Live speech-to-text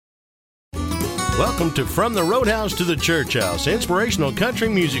Welcome to From the Roadhouse to the Church House, inspirational country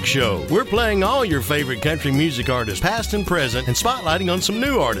music show. We're playing all your favorite country music artists, past and present, and spotlighting on some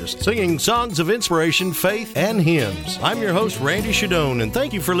new artists, singing songs of inspiration, faith, and hymns. I'm your host, Randy Shadoan, and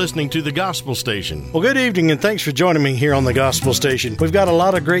thank you for listening to The Gospel Station. Well, good evening, and thanks for joining me here on The Gospel Station. We've got a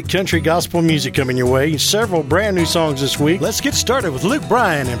lot of great country gospel music coming your way, several brand new songs this week. Let's get started with Luke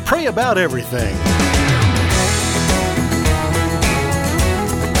Bryan and Pray About Everything.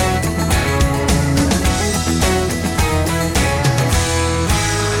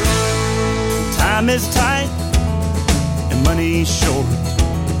 Time is tight and money's short.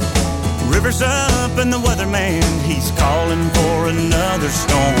 River's up and the weatherman, he's calling for another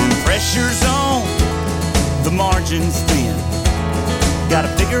storm. Pressure's on, the margin's thin. Gotta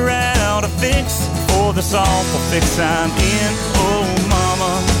figure out a fix for this awful fix I'm in. Oh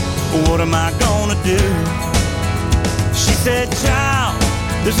mama, what am I gonna do? She said, child,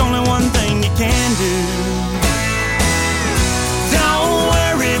 there's only one thing you can do. Don't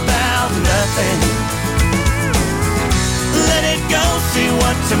worry about nothing. Let it go, see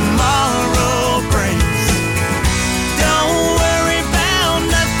what tomorrow brings. Don't worry about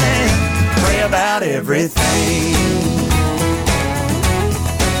nothing. Pray about everything.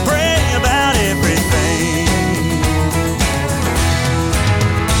 Pray about everything.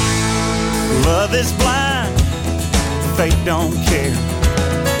 Love is blind, faith don't care.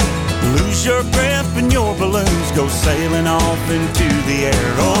 Lose your grip and your balloons go sailing off into the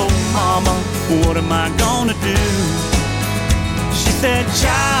air. Oh mama, what am I gonna do? She said,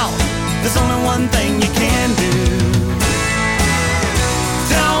 child, there's only one thing you can do.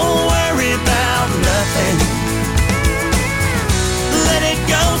 Don't worry about nothing. Let it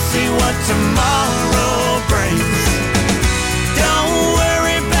go, see what tomorrow brings. Don't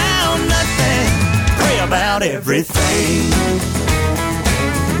worry about nothing. Pray about everything.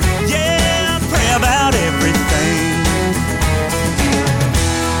 Yeah, pray about everything.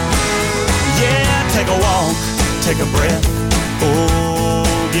 Yeah, take a walk, take a breath. Oh,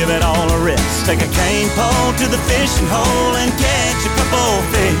 give it all a rest. Take a cane pole to the fishing hole and catch a couple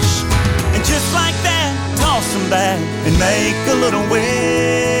fish. And just like that, toss them back and make a little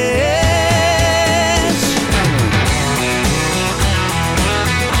wish.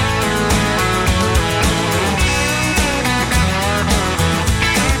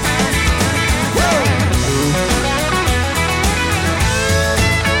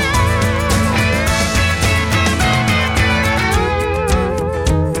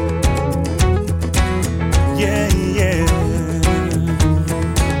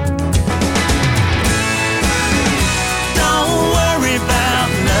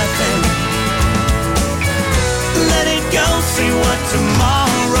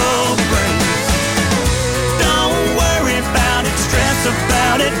 Tomorrow brings. Don't worry about it, stress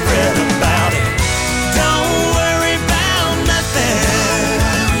about it, fret about it. Don't worry about nothing.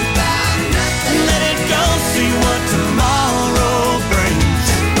 Let it go, see what tomorrow brings.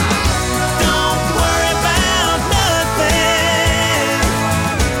 Don't worry about nothing.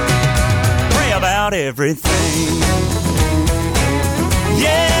 Pray about everything.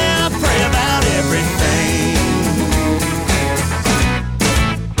 Yeah, pray about everything.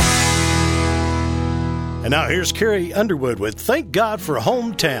 And now here's Carrie Underwood with Thank God for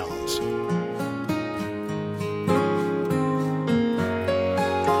Hometowns.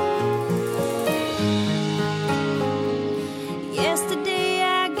 Yesterday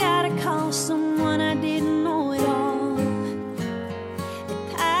I got a call, someone I didn't know at all.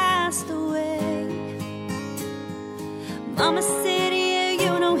 It passed away. Mama said, yeah,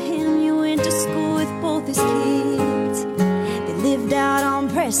 you know him. You went to school with both his kids. They lived out on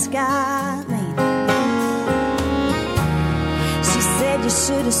Prescott Lane. You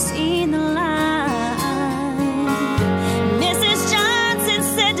should have seen the line. Mrs. Johnson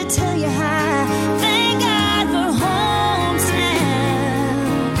said to tell you hi. Thank God for hometowns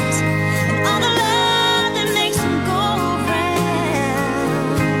and all the love that makes them go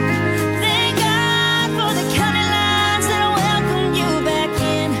round. Thank God for the county lines that welcomed you back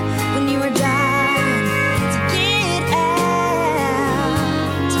in when you were dying to get out.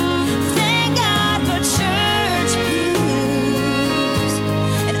 Thank God for church pews.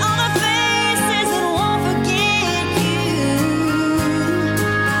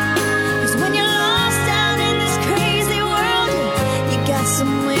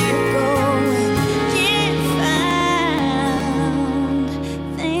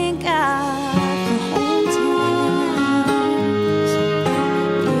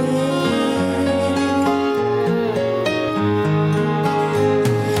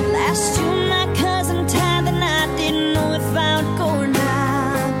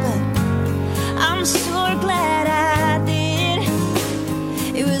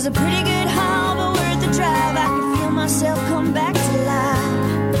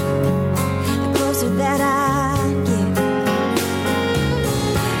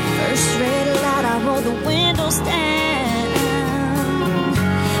 the windows down.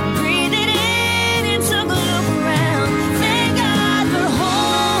 Breathe it in and took a look around. Thank God for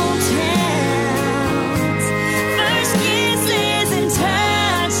hometowns, first kisses and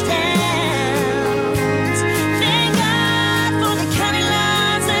touchdowns. Thank God for the county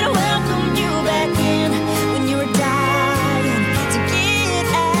lines that welcomed you back in when you were dying to get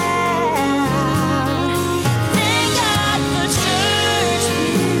out. Thank God for church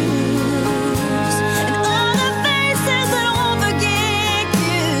pews and all the faces that won't forget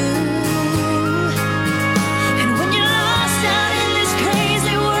you. And when you're lost out in this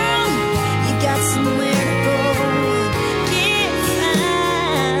crazy world, you got somewhere to go get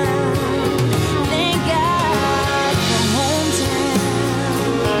found. Thank God for hometown.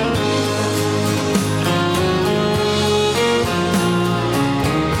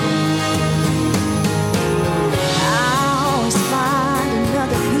 I always find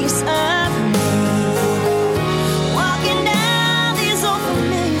another piece of me walking down these old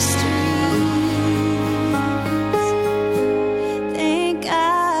familiar streets. Thank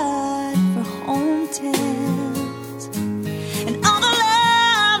God for hometowns and all the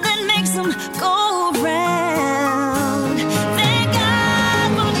love that makes them go round. Thank God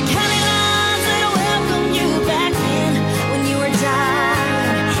for the county lines that welcomed you back in when you were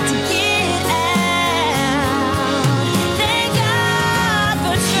dying to get out. Thank God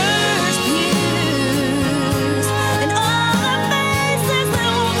for church pews and all the faces that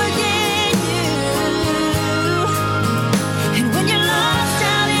won't forget you. And when you're lost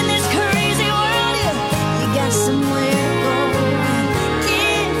out in this crazy world, you got somewhere to go and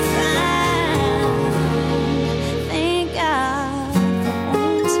get found. Thank God for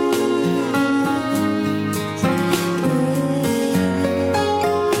hometowns.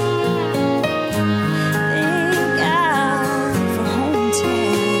 Thank God for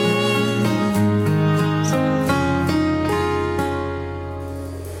hometowns.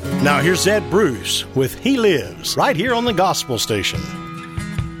 Now here's Ed Bruce with He Lives, right here on the Gospel Station.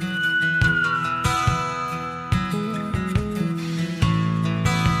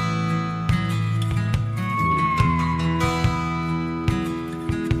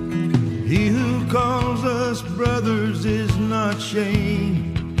 He who calls us brothers is not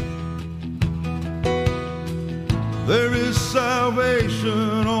shamed. There is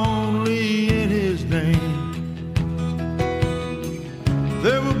salvation only in his name.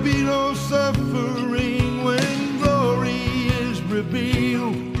 There will be no suffering when glory is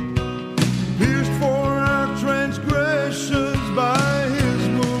revealed. Pierced for our transgressions, by his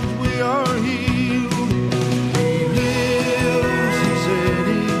wounds we are healed. He lives, he said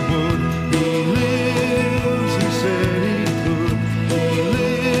he would. He lives, he said he could. He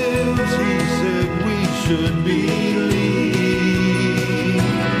lives, he said we should believe.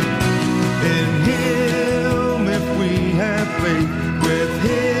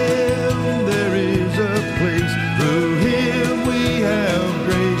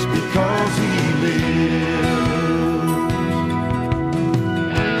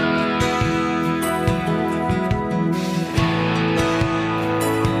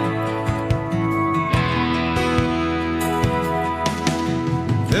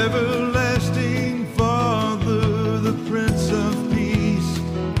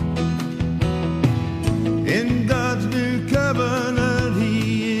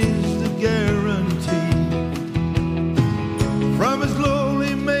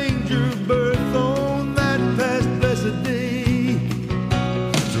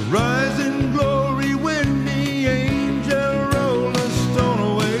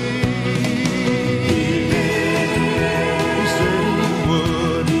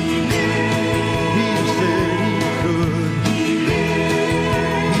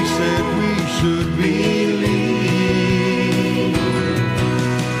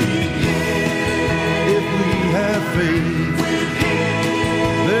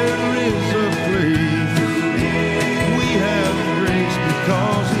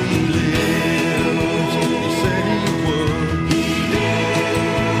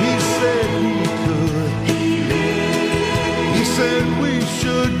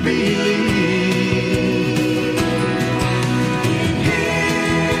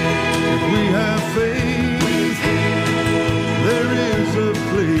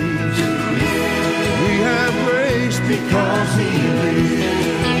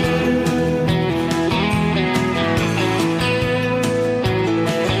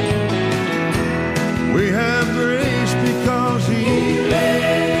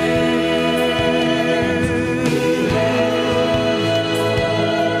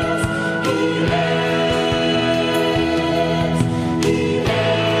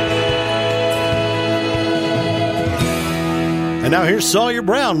 And now here's Sawyer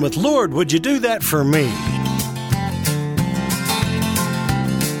Brown with Lord, Would You Do That For Me?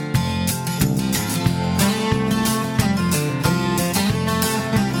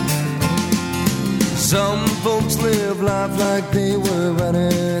 Some folks live life like they were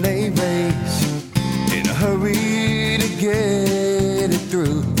running a race, in a hurry to get it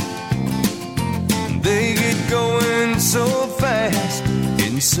through. They get going so fast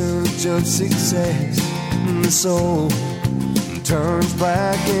in search of success, and the soul turns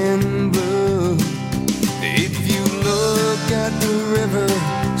black and blue. If you look at the river,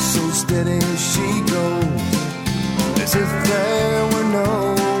 so steady she goes, as if there were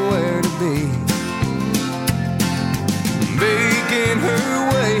nowhere to be. Making her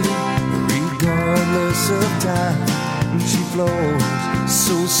way, regardless of time, she flows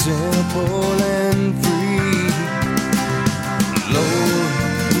so simple and free. Lord,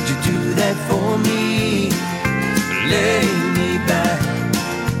 would you do that for me? Lay me back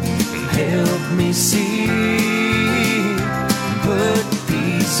and help me see. Put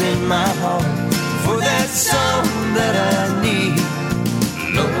peace in my heart for that song that I need.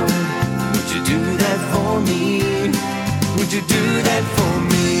 Lord, would you do that for me? Would you do that for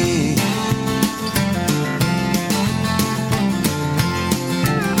me?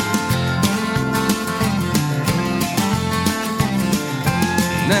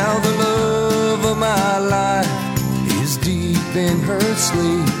 Now the love of my life is deep in her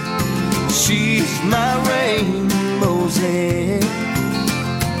sleep. She's my rainbow's end.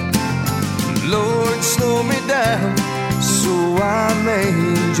 Lord, slow me down so I may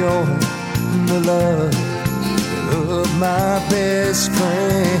enjoy the love of my best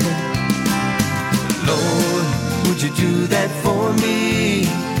friend. Lord, would you do that for me?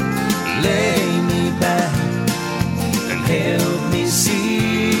 Lay me back and help me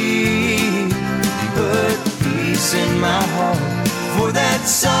see. Put peace in my heart for that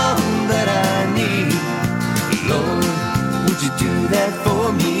song that I need. Lord, would you do that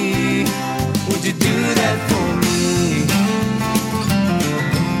for me? Would you do that for me?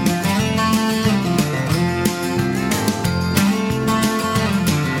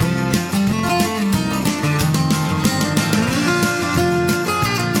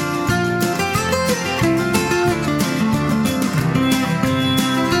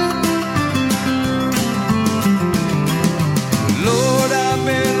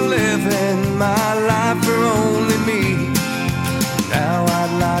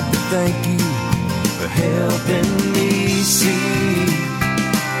 Thank you for helping me see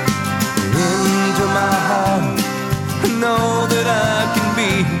into my heart and all that I can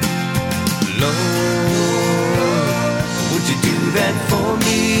be. Lord, would you do that for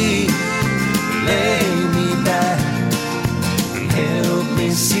me? Lay me back and help me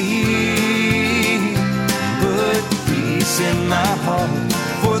see. Put peace in my heart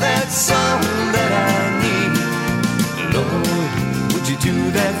for that song that I need. Lord, would you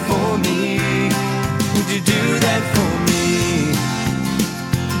do that for me? Would you do that for me?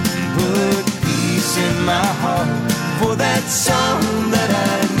 Put peace in my heart for that song that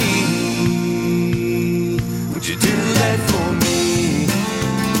I need. Would you do that for me?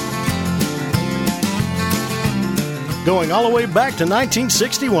 Going all the way back to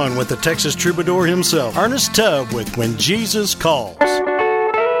 1961 with the Texas troubadour himself, Ernest Tubb with When Jesus Calls.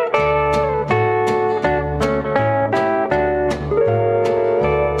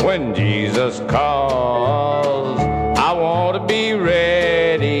 When Jesus calls, I want to be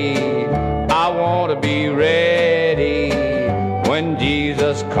ready. I want to be ready. When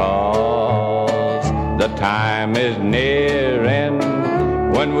Jesus calls, the time is nearing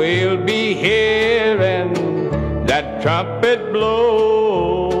when we'll be hearing that trumpet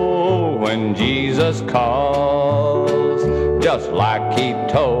blow. When Jesus calls, just like he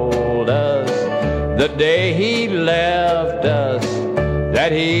told us the day he left us,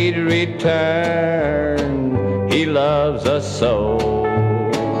 that he'd return. He loves us so.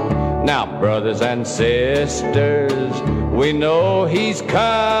 Now, brothers and sisters, we know he's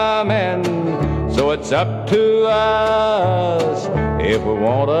coming, so it's up to us if we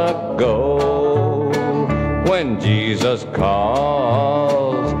want to go. When Jesus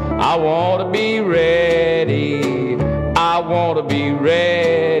calls, I want to be ready. I want to be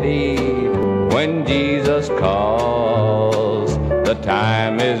ready. When Jesus calls, the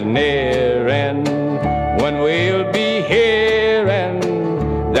time is nearing when we'll be hearing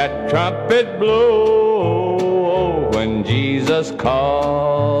that trumpet blow. When Jesus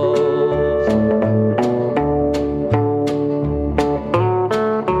calls.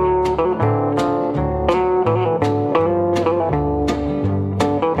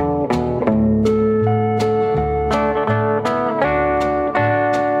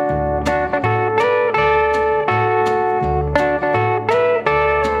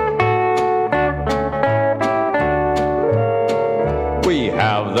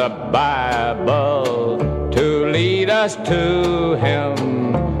 have the Bible to lead us to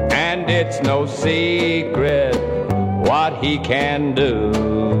Him, and it's no secret what He can do.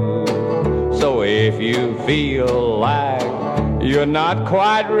 So if you feel like you're not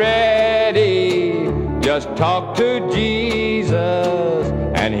quite ready, just talk to Jesus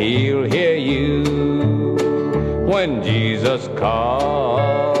and He'll hear you. When Jesus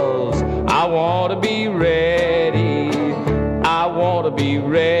calls, I want to be ready. I want to be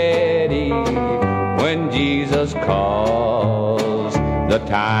ready when Jesus calls. The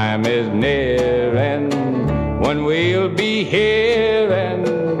time is nearing when we'll be hearing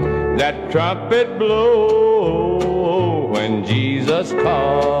that trumpet blow when Jesus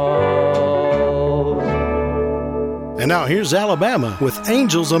calls. And now here's Alabama with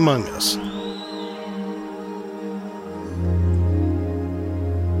Angels Among Us.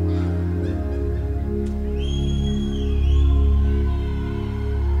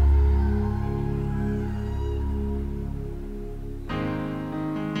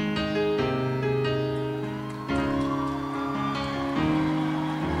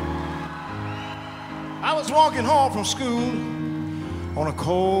 I was walking home from school on a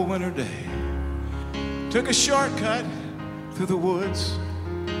cold winter day. Took a shortcut through the woods,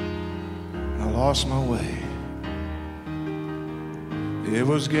 and I lost my way. It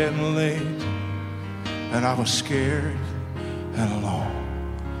was getting late, and I was scared and alone.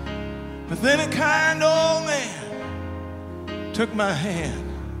 But then a kind old man took my hand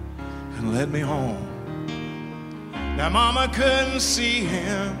and led me home. Now Mama couldn't see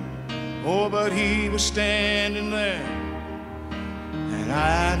him, oh, but he was standing there. And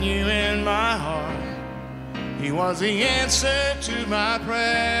I knew in my heart he was the answer to my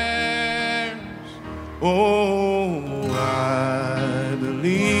prayers. Oh, I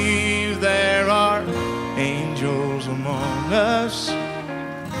believe there are angels among us,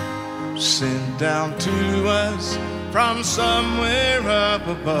 sent down to us from somewhere up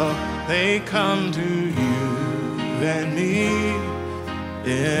above. They come to you and me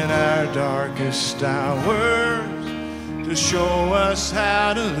in our darkest hours to show us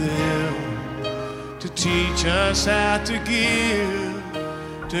how to live, to teach us how to give,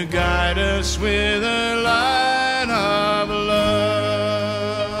 to guide us with a light of love.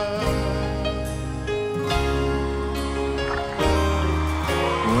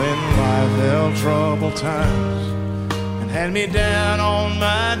 When life held troubled times and had me down on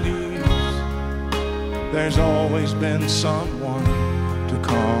my knees, there's always been someone to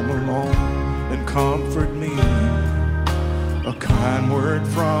come along and comfort me. A kind word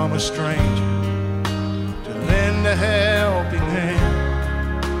from a stranger to lend a helping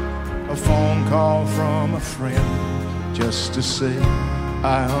hand, a phone call from a friend just to say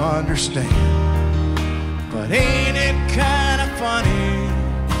I understand. But ain't it kind of funny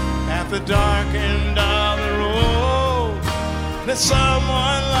at the dark end of the road that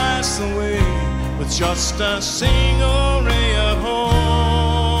someone lights the way with just a single ray of hope?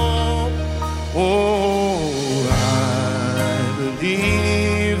 Oh, I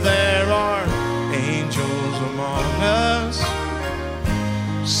believe there are angels among us,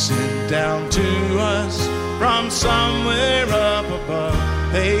 sent down to us from somewhere up above.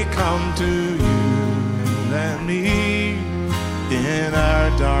 They come to you and me in our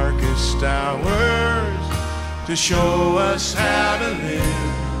darkest hours to show us how to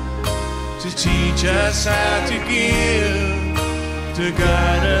live, to teach us how to give, to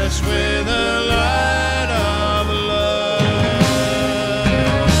guide us with a light of love.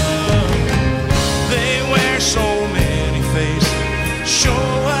 They wear so many faces, show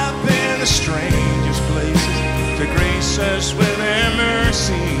up in the strangest places to grace us with their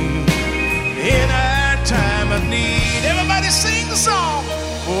mercy in our time of need. Everybody sing the song.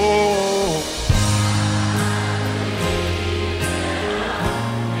 Oh,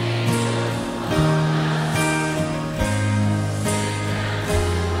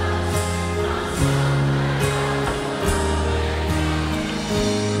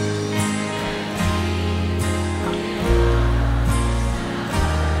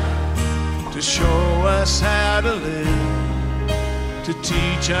 to show us how to live, to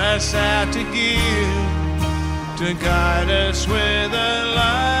teach us how to give, to guide us with a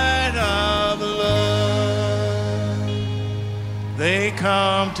light of love. They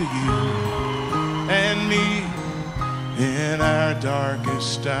come to you and me in our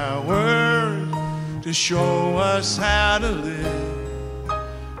darkest hours to show us how to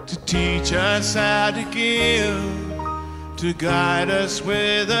live, to teach us how to give, to guide us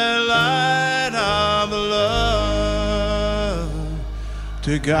with a light of love,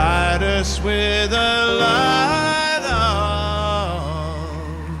 to guide us with a light of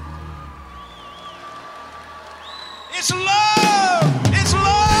It's love! It's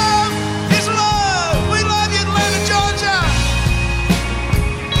love! It's love! We love you, Atlanta, Georgia!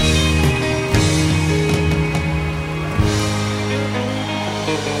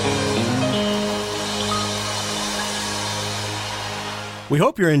 We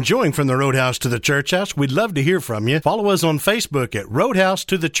hope you're enjoying From the Roadhouse to the Church House. We'd love to hear from you. Follow us on Facebook at Roadhouse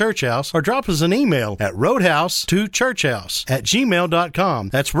to the Church House or drop us an email at roadhouse2churchhouse@gmail.com.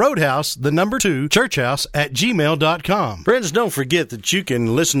 That's Roadhouse, the number 2, churchhouse@gmail.com. Friends, don't forget that you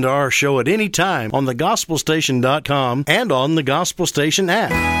can listen to our show at any time on thegospelstation.com and on the Gospel Station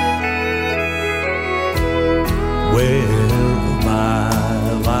app. Well,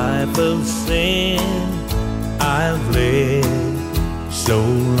 my life of sin I've led so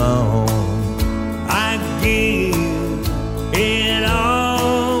long, I give it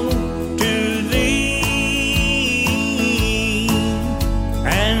all to thee,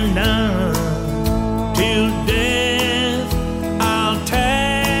 and until death I'll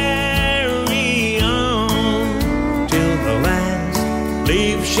tarry on, till the last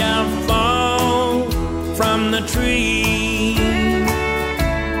leaf shall fall from the tree.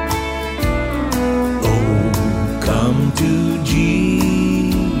 Oh, come to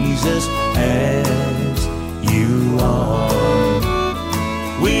Jesus as you are,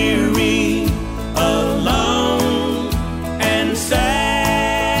 weary, alone, and sad.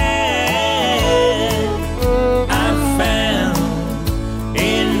 I found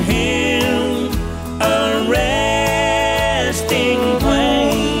in Him a resting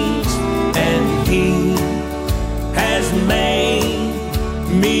place, and He has made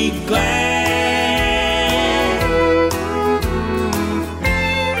me glad.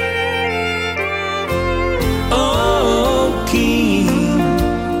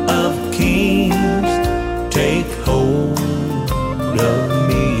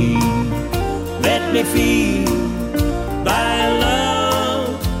 Feel thy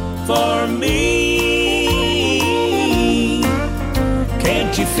love for me.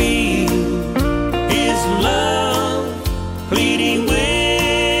 Can't you feel His love pleading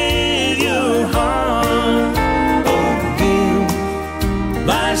with your heart? Oh, give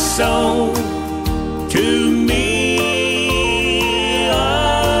thy soul to me.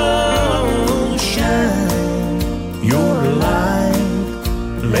 Oh, shine your light,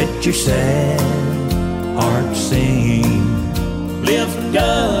 let your sad heart sing, lift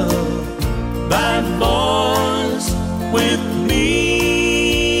up thy voice with me.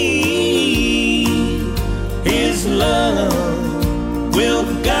 His love will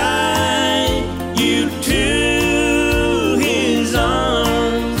guide you to His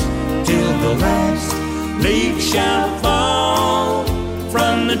arms, till the last leaf shall fall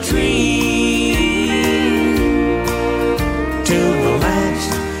from the tree, till the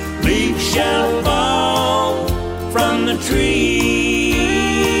last leaf shall fall from the tree.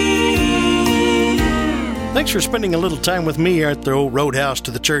 Thanks for spending a little time with me here at the old Roadhouse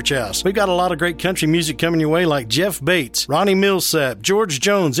to the Church House. We've got a lot of great country music coming your way, like Jeff Bates, Ronnie Millsap, George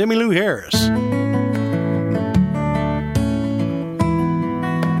Jones, Emmylou Harris.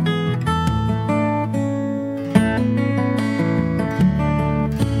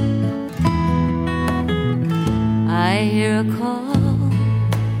 I hear a call,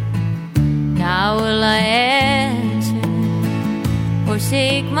 now will I answer,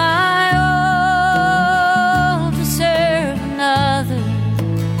 forsake my all to serve another.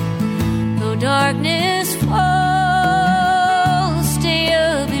 Though darkness falls, stay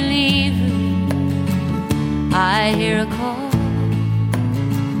a believer. I hear a call,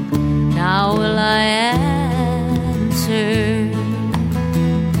 now will I answer.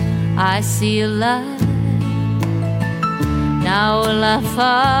 I see a light, now will I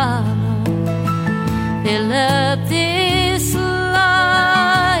follow. Fill up this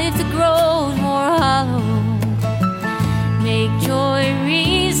life that grows more hollow. Make joy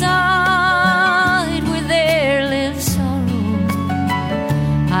reside where there lives sorrow.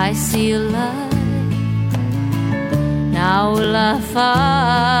 I see a light, now will I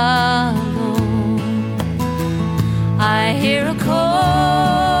follow. I hear a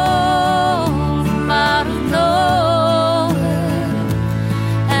call from out of nowhere,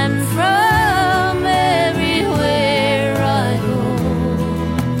 and from everywhere I go.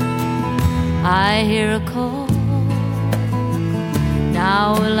 I hear a call,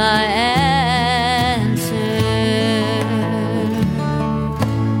 now will I answer.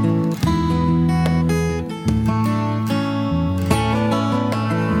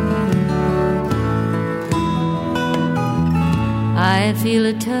 I feel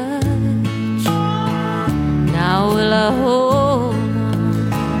a touch, now will I hold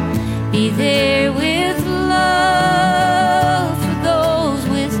on, be there with love.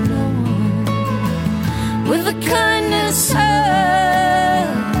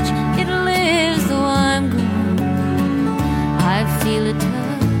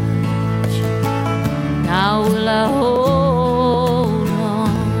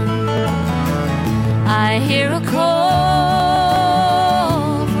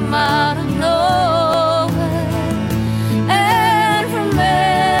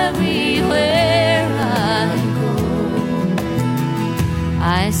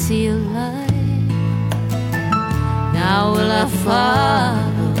 feel like? Now will I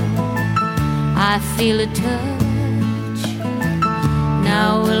follow? I feel a touch. Now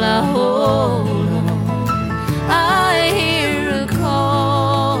will I hold on? I hear a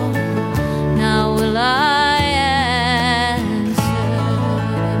call. Now will I answer?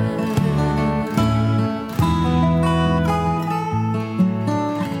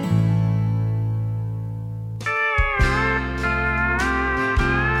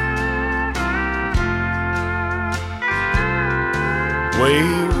 We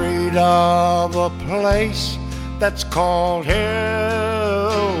read of a place that's called heaven.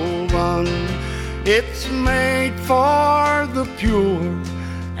 It's made for the pure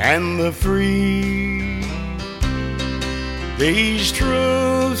and the free. These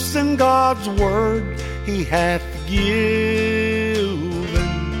truths in God's word He hath given.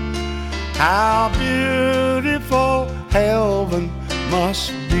 How beautiful heaven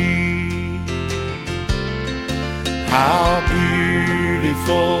must be. How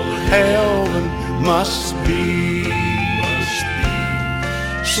beautiful heaven must be.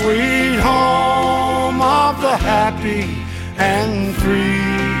 Sweet home of the happy and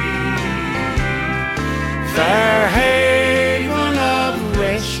free. Fair haven of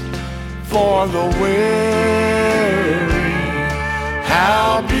rest for the weary.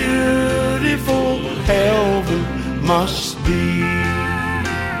 How beautiful heaven must be.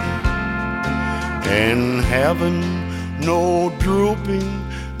 In heaven, no drooping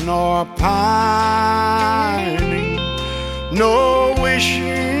nor pining, no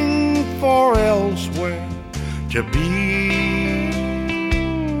wishing for elsewhere to be.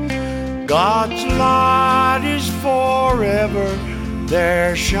 God's light is forever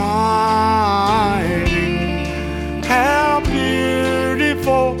there shining. How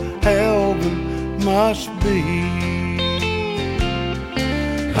beautiful heaven must be.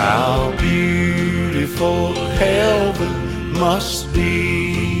 How beautiful heaven must be.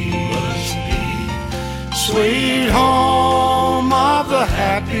 Sweet home of the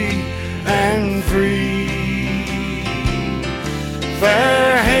happy and free.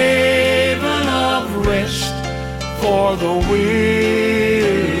 Fair haven of rest for the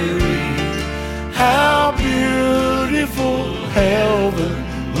weary. How beautiful heaven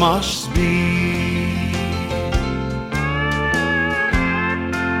must be.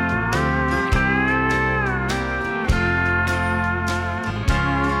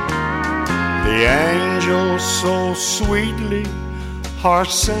 The angels so sweetly are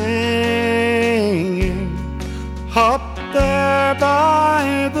singing up there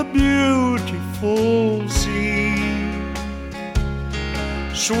by the beautiful sea.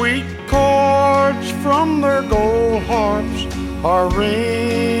 Sweet chords from their gold harps are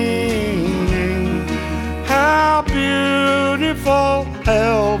ringing. How beautiful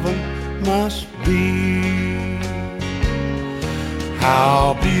heaven must be.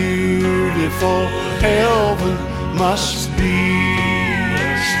 How beautiful heaven must be.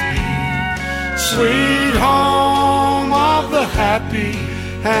 Sweet home of the happy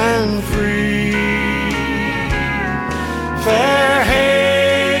and free. Fair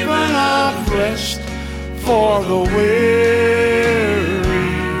haven of rest for the weary.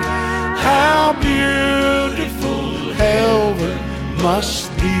 How beautiful heaven must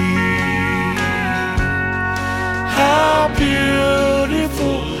be. How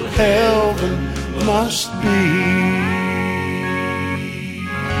beautiful heaven must be.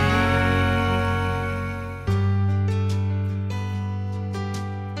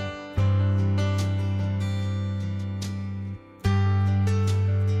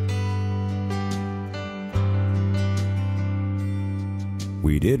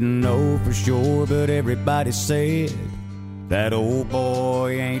 We didn't know for sure, but everybody said that old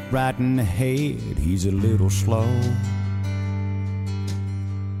boy ain't right in the head, he's a little slow.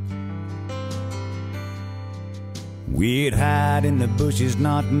 We'd hide in the bushes,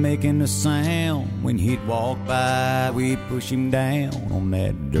 not making a sound. When he'd walk by, we'd push him down on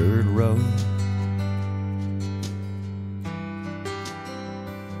that dirt road.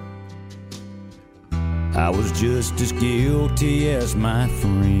 I was just as guilty as my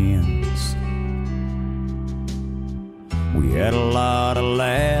friends. We had a lot of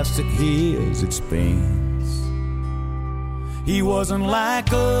laughs at his expense. He wasn't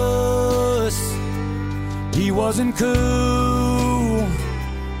like us, he wasn't cool.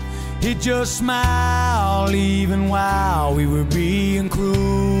 He'd just smile even while we were being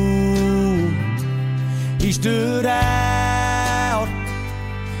cruel. He stood out,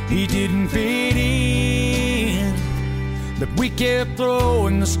 he didn't fit in, but we kept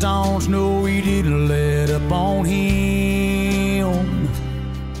throwing the stones. No, we didn't let up on him.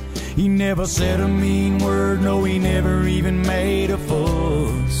 He never said a mean word, no, he never even made a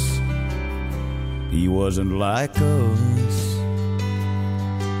fuss. He wasn't like us.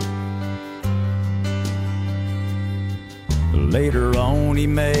 Later on he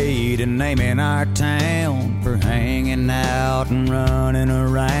made a name in our town for hanging out and running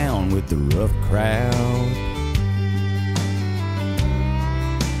around with the rough crowd.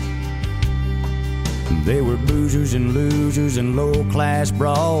 They were boozers and losers and low-class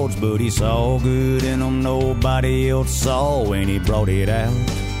broads, but he saw good in them nobody else saw when he brought it out.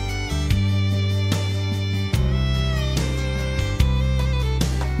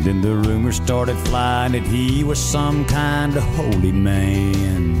 Then the rumors started flying that he was some kind of holy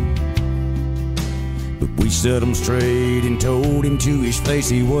man. But we set him straight and told him to his face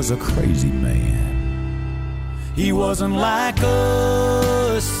he was a crazy man. He wasn't like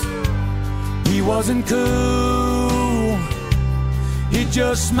us. He wasn't cool. He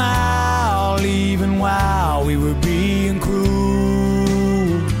just smiled even while we were being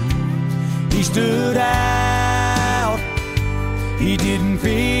cruel. He stood out. He didn't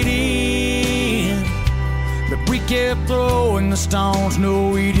fit in. But we kept throwing the stones. No,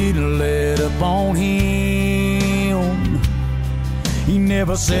 we didn't let up on him. He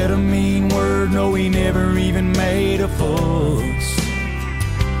never said a mean word. No, he never even made a fuss.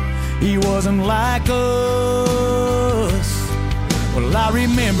 He wasn't like us. Well, I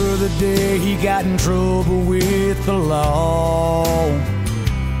remember the day he got in trouble with the law.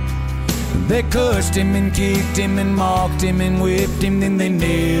 They cussed him and kicked him and mocked him and whipped him. Then they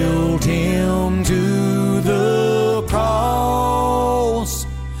nailed him to the cross.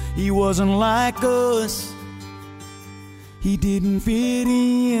 He wasn't like us. He didn't fit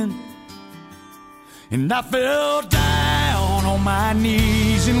in. And I fell down on my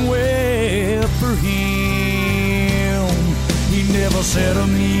knees and wept for him. He never said a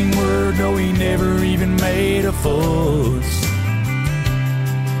mean word, no, he never even made a fuss.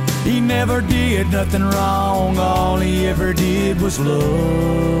 He never did nothing wrong, all he ever did was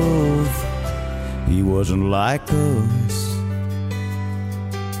love. He wasn't like us.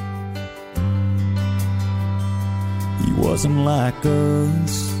 He wasn't like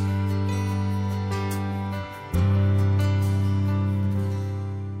us.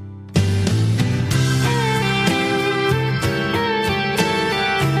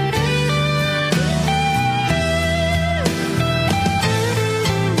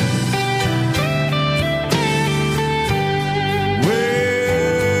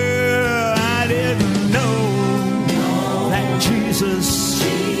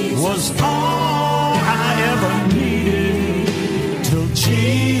 Was all I ever needed, till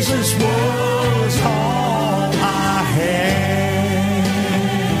Jesus was all I had.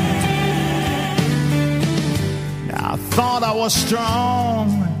 I thought I was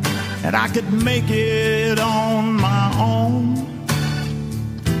strong and I could make it on my own.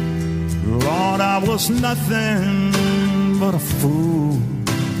 Lord, I was nothing but a fool.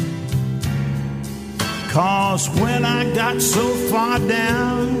 'Cause when I got so far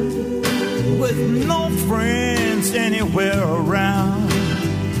down, with no friends anywhere around,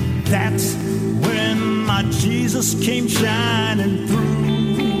 that's when my Jesus came shining through.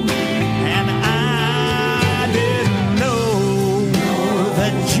 And I didn't know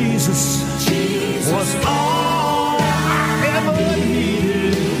that Jesus was all I ever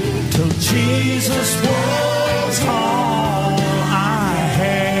needed, till Jesus was all I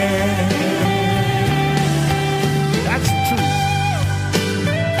had.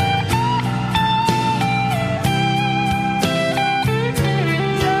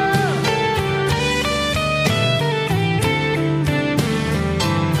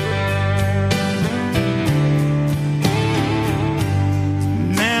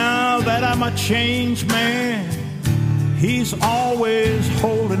 I'm a changed man. He's always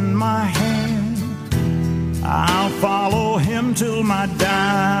holding my hand. I'll follow him till my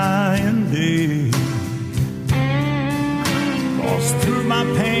dying day. 'Cause through my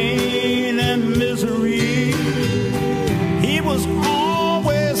pain and misery, he was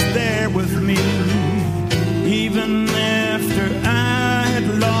always there with me. Even after I had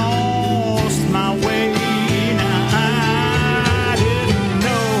lost my way.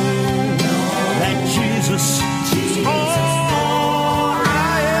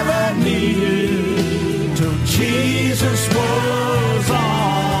 Jesus was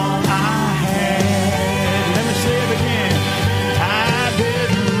all I had. Let me say it again. I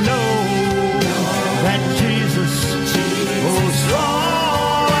didn't know that Jesus was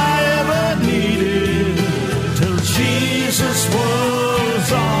all I ever needed, till Jesus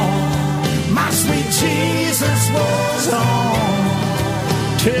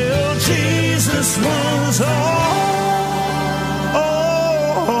Jesus was all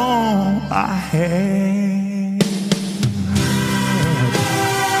I had.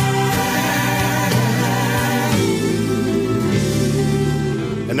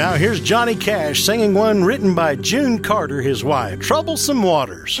 And now here's Johnny Cash singing one written by June Carter, his wife, Troublesome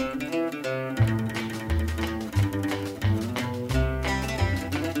Waters.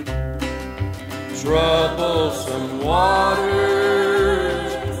 Troublesome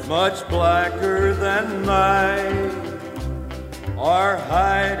waters, much blacker than night, are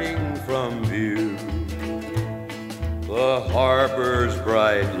hiding from view the harbor's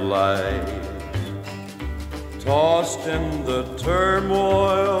bright light. Tossed in the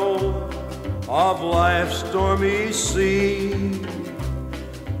turmoil of life's stormy sea,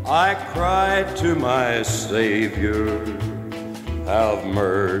 I cried to my Savior, have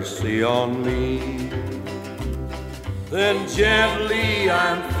mercy on me. Then gently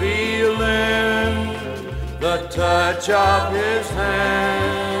I'm feeling the touch of His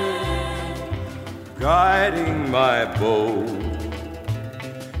hand, guiding my boat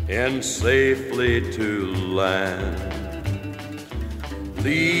in safely to land,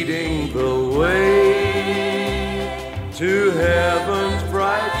 leading the way to heaven's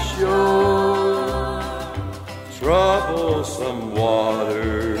bright shore. Troublesome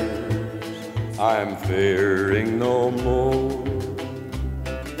waters, I'm fearing no more.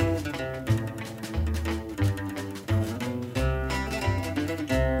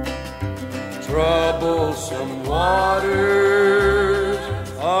 Troublesome waters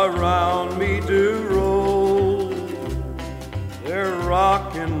around me do roll, they're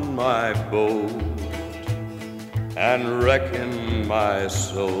rocking my boat and wrecking my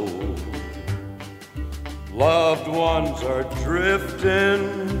soul. Loved ones are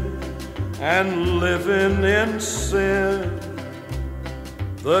drifting and living in sin,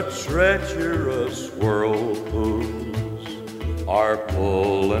 the treacherous whirlpools are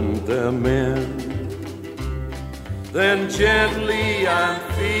pulling them in. Then gently I'm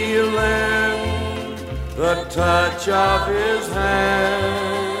feeling the touch of His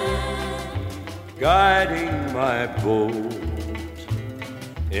hand, guiding my boat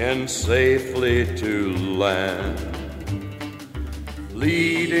in safely to land,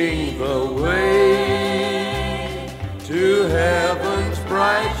 leading the way to heaven's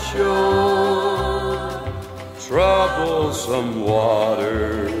bright shore. Troublesome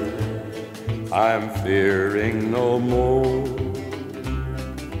waters, I'm fearing no more.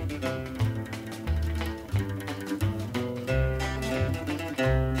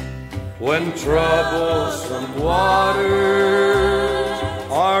 When troublesome waters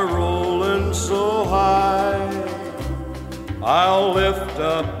are rolling so high, I'll lift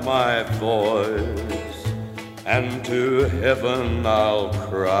up my voice and to heaven I'll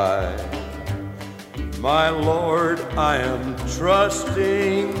cry. My Lord, I am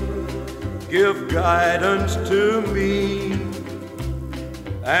trusting, give guidance to me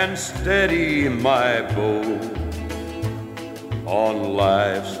and steady my boat on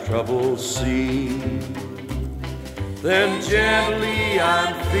life's troubled sea. Then gently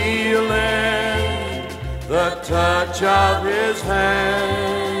I'm feeling the touch of His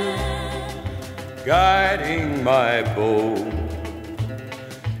hand, guiding my boat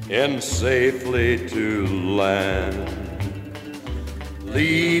in safely to land,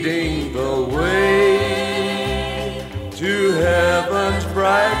 leading the way to heaven's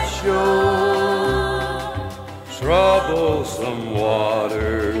bright shore. Troublesome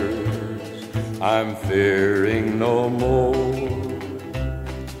waters, I'm fearing no more.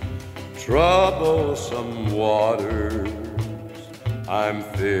 Troublesome waters, I'm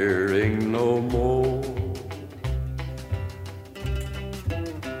fearing no more.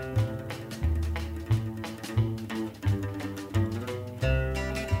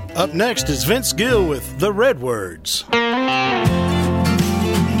 Up next is Vince Gill with The Redwords.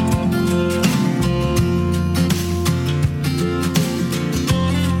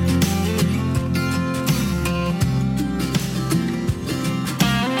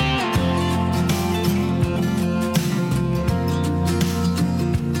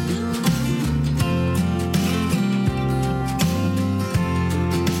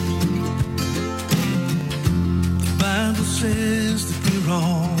 The Bible says that we're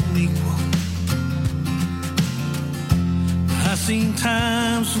all equal. I've seen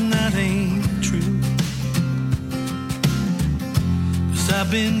times when that ain't true. 'Cause I've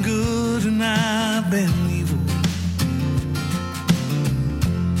been good and I've been evil,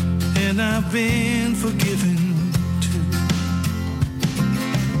 and I've been forgiven too.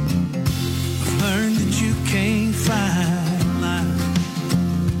 I've learned that you can't find life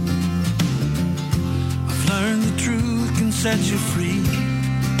set you free.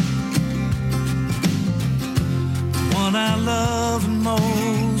 The one I love and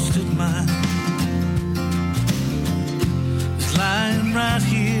most admire is lying right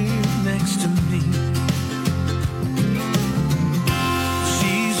here next to me.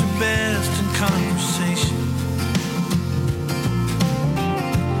 She's the best in conversation.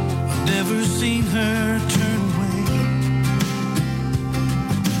 I've never seen her turn away.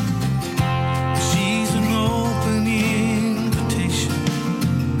 She's an open invitation,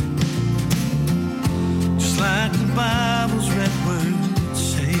 just like the Bible's red words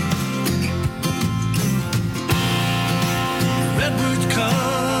say. The red words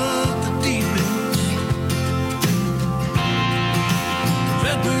cut the deepest. The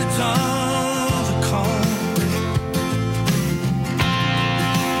red words are the call.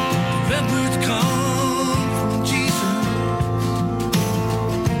 The red words come from Jesus.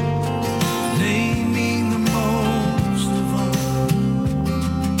 They mean the most of all.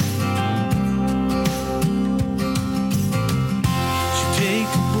 She take a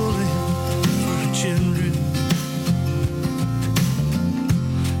bullet for her children.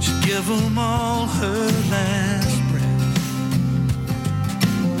 She give them all her last breath.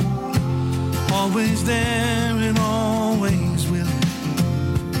 Always there and always willing.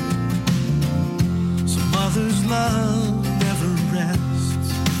 Some mother's love never rests.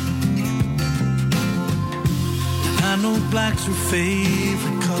 And I know black's her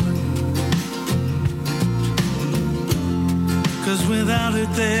favorite color, 'cause without it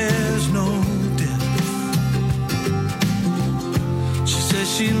there's no depth. She says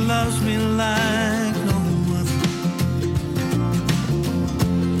she loves me like no other.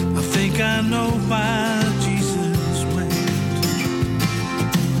 I think I know why Jesus went.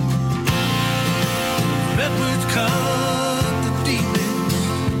 Redwoods cut the deepest.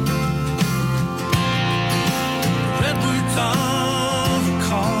 Redwoods are the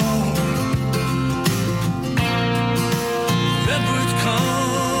call. Redwoods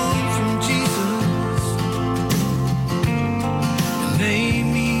come from Jesus, and they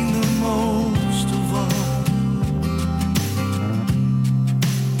mean the most of all.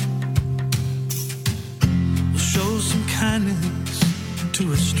 Show some kindness to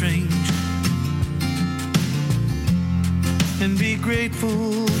a stranger and be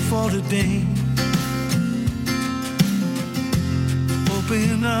grateful for today.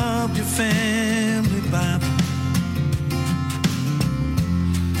 Open up your family Bible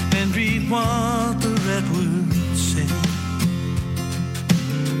and read what the red words say.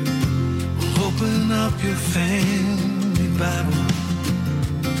 Open up your family Bible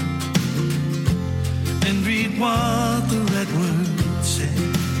and read what the red words say.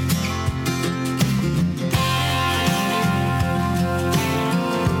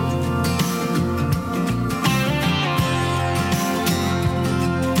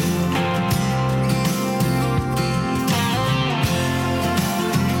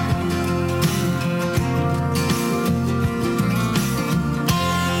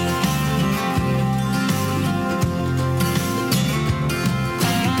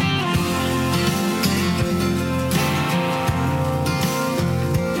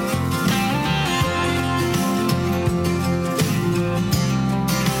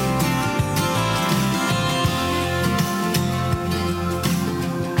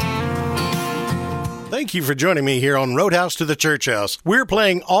 Thank you for joining me here on Roadhouse to the Church House. We're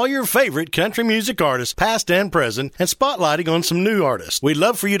playing all your favorite country music artists, past and present, and spotlighting on some new artists. We'd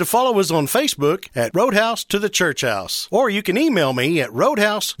love for you to follow us on Facebook at Roadhouse to the Church House. Or you can email me at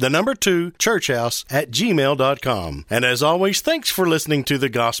roadhouse2churchhouse@gmail.com. And as always, thanks for listening to the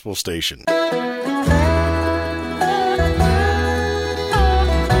Gospel Station.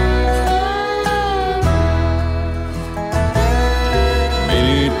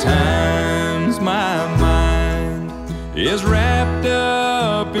 Many times my mind is wrapped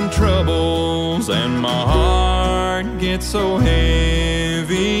up in troubles, and my heart gets so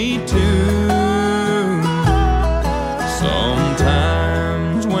heavy too.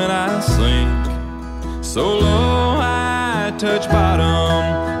 Sometimes when I sink so low I touch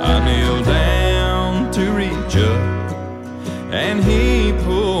bottom, I kneel down to reach up, and He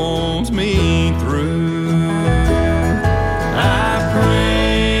pulls me through. I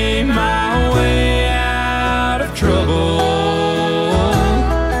pray my way out of trouble,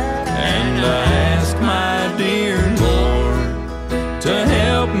 and I ask my dear Lord to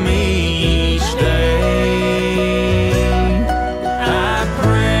help me each day. I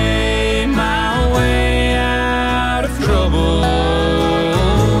pray my way out of trouble,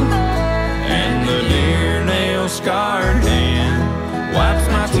 and the dear nail-scarred hand wipes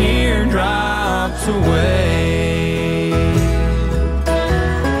my teardrops away.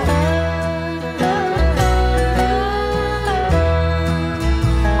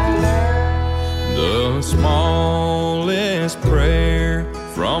 smallest prayer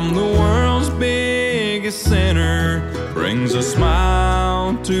from the world's biggest sinner brings a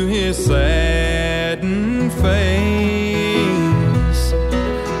smile to his saddened face.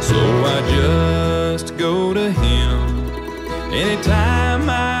 So I just go to him anytime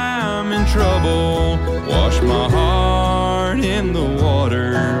I'm in trouble, wash my heart in the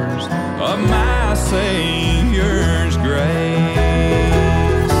waters of my Savior's grace.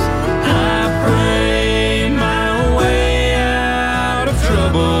 I pray my way out of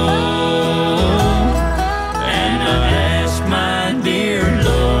trouble, and I ask my dear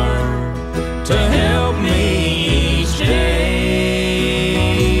Lord to help me each day.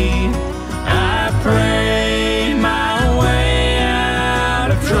 I pray my way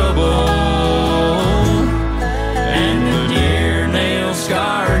out of trouble, and the dear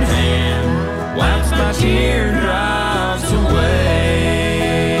nail-scarred hand wipes my teardrops away.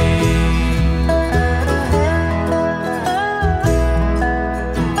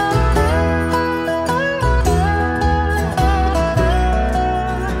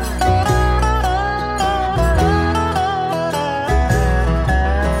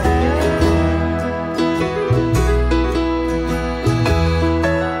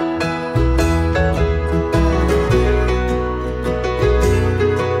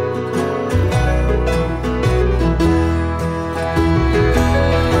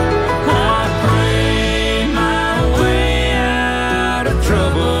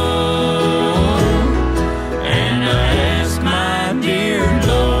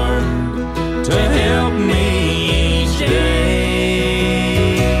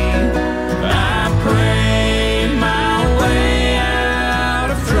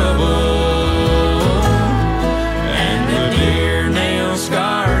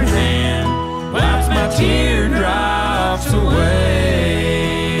 Teardrops away.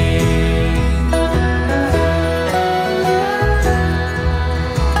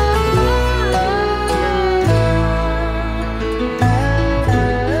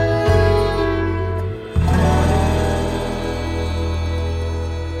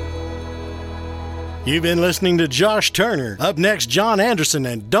 You've been listening to Josh Turner. Up next, John Anderson,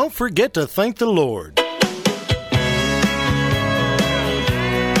 and don't forget to thank the Lord.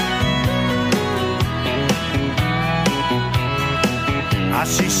 I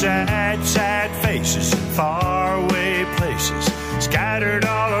see sad, sad faces in faraway places, scattered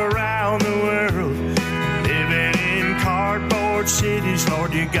all around the world, living in cardboard cities.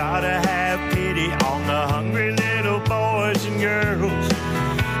 Lord, you gotta have pity on the hungry little boys and girls.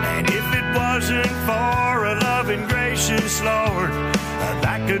 And if it wasn't for a loving, gracious Lord,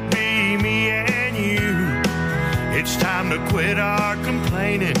 that could be me and you. It's time to quit our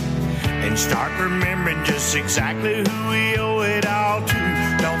complaining and start remembering just exactly who we owe it all to.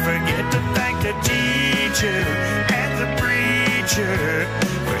 Don't forget to thank the teacher and the preacher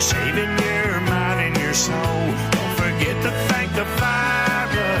for saving your mind and your soul. Don't forget to thank the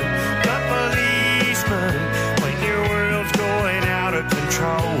fireman, the policeman, when your world's going out of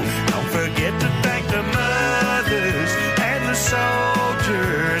control. Don't forget to thank the mothers and the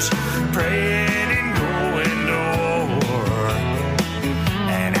soldiers praying and going to war.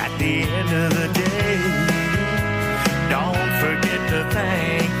 And at the end of the day, don't forget to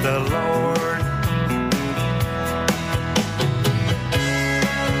thank the Lord.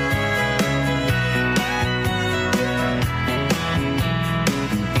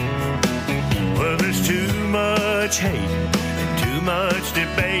 Well, there's too much hate and too much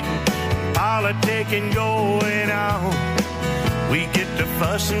debating, politicking going on. We get to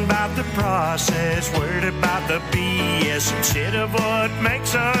fussing about the process, worried about the BS instead of what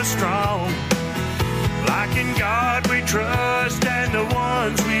makes us strong. Like in God we trust and the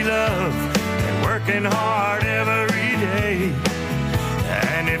ones we love, and working hard every day.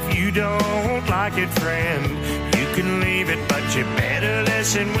 And if you don't like it, friend, you can leave it, but you better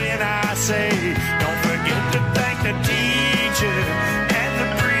listen when I say, don't forget to thank the teacher and the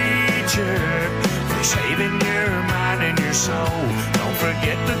preacher for saving your mind and your soul. Don't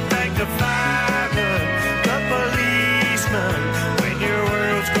forget to thank the fireman, the policeman, when your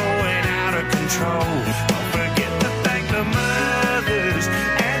world's going out of control. Don't forget to thank the mothers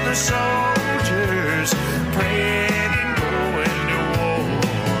and the soldiers praying and going to war.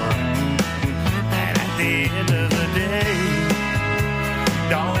 And at the end of the day,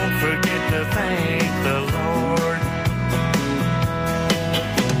 don't forget to thank the Lord.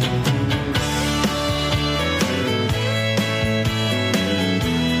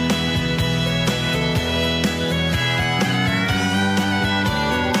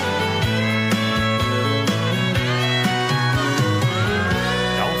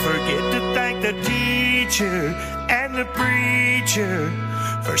 teacher and the preacher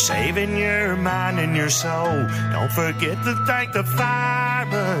for saving your mind and your soul. Don't forget to thank the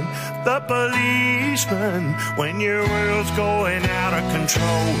fireman, the policeman, when your world's going out of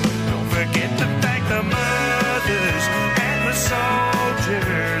control. Don't forget to thank the mothers and the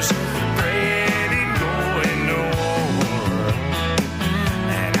soldiers praying and going to war.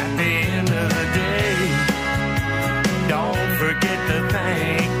 And at the end of the day, don't forget to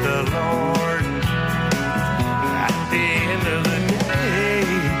thank the Lord. At the end of the day,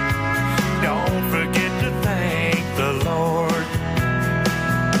 don't forget to thank the Lord.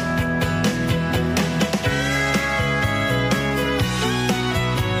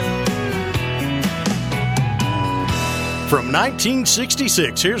 From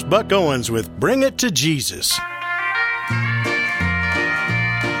 1966, here's Buck Owens with Bring It to Jesus.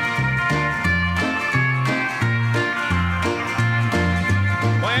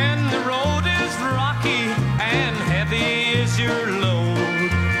 When the road is rocky and heavy is your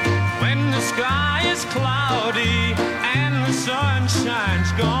load, when the sky is cloudy and the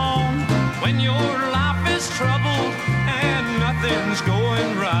sunshine's gone, when your life is troubled and nothing's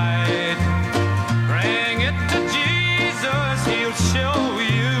going right, bring it to Jesus, he'll show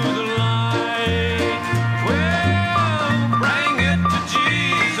you the light. Well, bring it to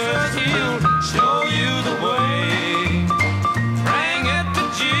Jesus, he'll show you the way. Bring it to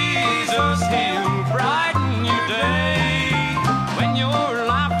Jesus, he'll brighten your day. When your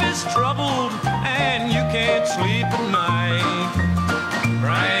life is troubled and you can't sleep at night,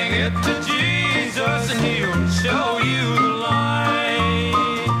 bring it to Jesus and he'll show you the light.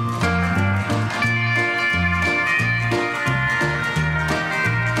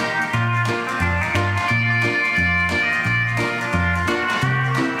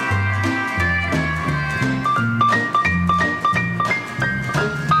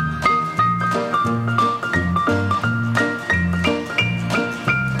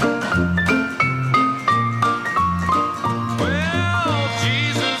 Well,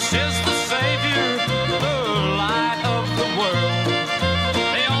 Jesus is the Savior, the light of the world,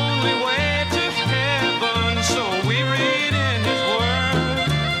 the only way to heaven, so we read in His Word.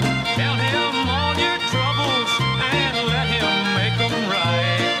 Tell Him all your troubles and let Him make them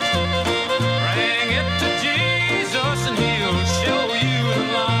right. Bring it to Jesus and He'll show you the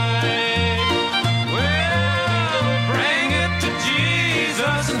light. Well, bring it to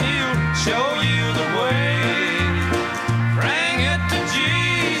Jesus and He'll show you the way. Bring it to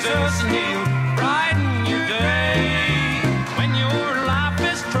Jesus and he'll brighten your day. When your life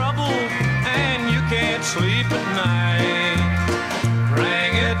is troubled and you can't sleep at night,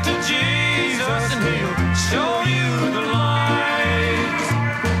 bring it to Jesus and he'll show you the light.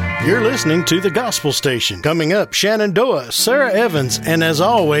 You're listening to The Gospel Station. Coming up, Shenandoah, Sarah Evans, and as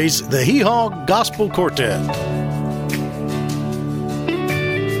always, the Hee Haw Gospel Quartet.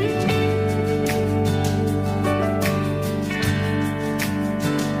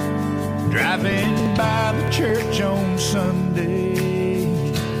 Driving by the church on Sunday,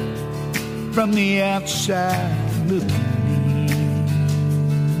 from the outside looking in.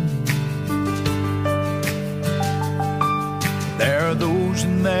 There are those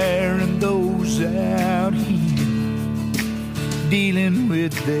in there and those out here dealing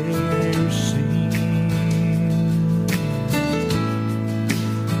with their sin.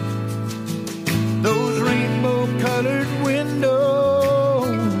 Those rainbow-colored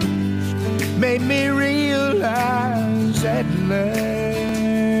windows made me realize at last,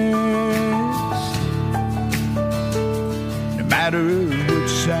 no matter which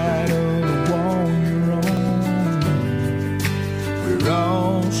side of the wall you're on, we're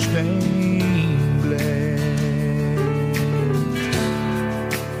all stained glass.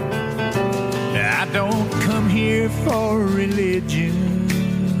 Now, I don't come here for religion,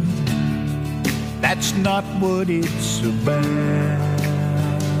 that's not what it's about.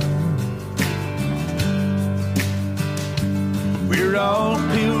 We're all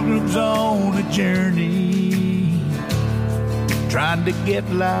pilgrims on a journey, trying to get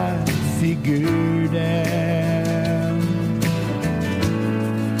life figured out.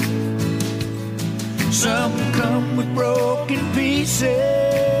 Some come with broken pieces,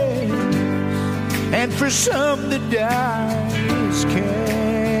 and for some the die is cast.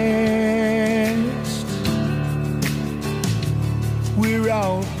 We're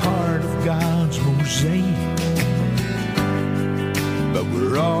all part of God's mosaic, but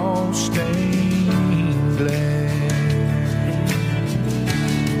we're all stained glass.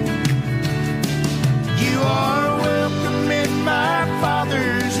 You are welcome in my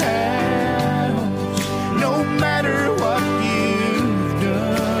Father's house, no matter what you've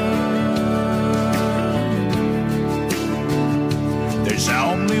done.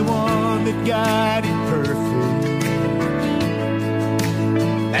 guided perfect.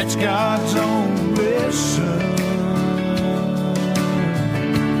 That's God's only Son.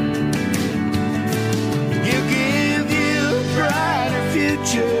 He'll give you a brighter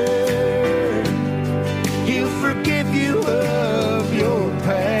future. He'll forgive you of your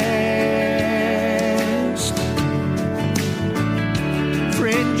past.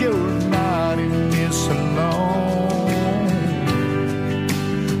 Friend, you're not in this alone.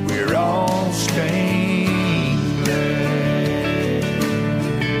 We're all stained glass.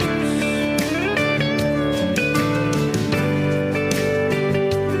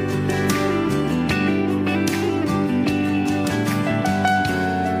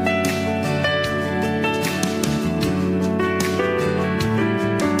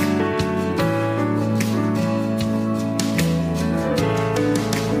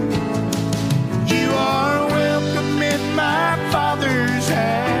 You are welcome in my Father's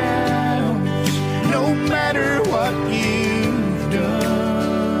house, no matter what you've done.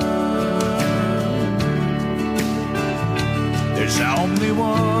 There's only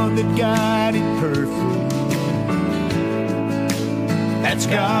one that guided perfect. That's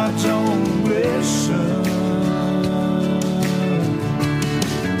God's only Son.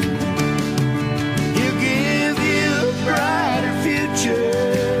 He'll give you a brighter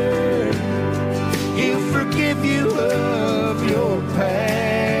future. He'll forgive you of your past.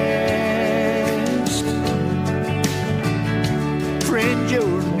 Friend,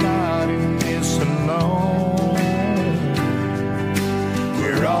 you're not in this alone.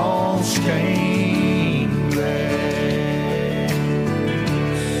 We're all stained glass.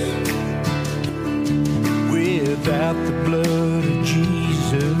 Without the blood of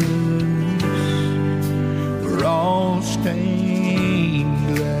Jesus, we're all stained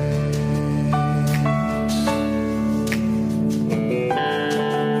glass.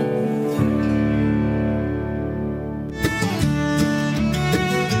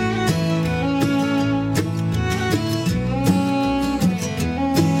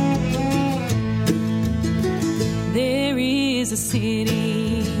 There is a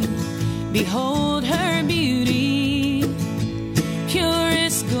city, behold her beauty,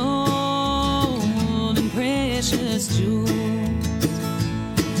 purest gold and precious jewels.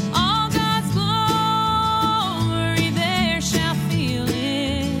 All God's glory there shall feel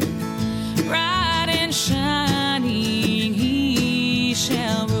it, bright and shining He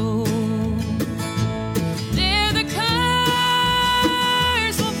shall rule. There the curse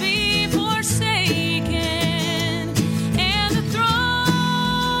will be forsaken, and the throne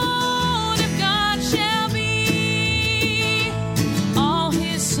of God shall be. All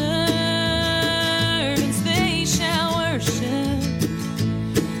His servants they shall worship.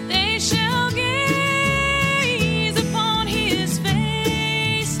 They shall gaze upon His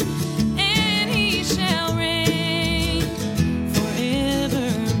face, and He shall reign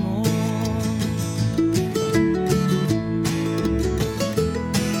forevermore.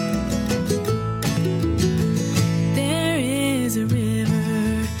 There is a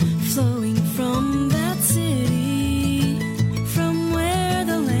river flowing from that city, from where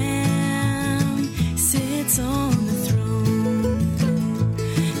the Lamb sits on the throne.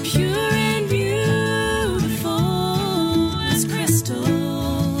 Pure and beautiful as crystal,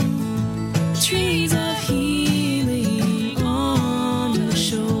 trees of healing on the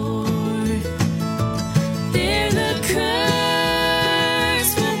shore. There the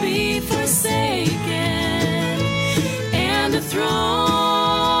curse will be forsaken, and the throne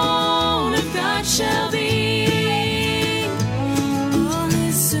of God shall be. All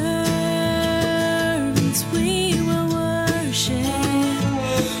His servants we will worship.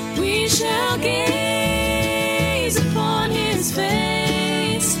 We shall gaze upon His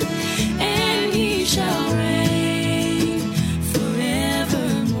face, and He shall reign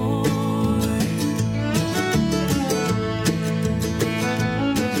forevermore.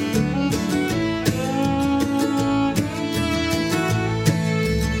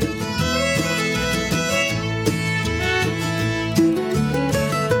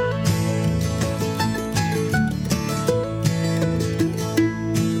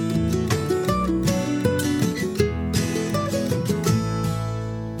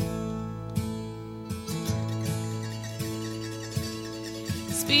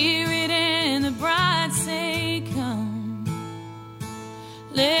 Spirit and the bride say, come.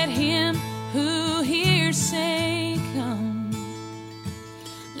 Let him who hears say, come.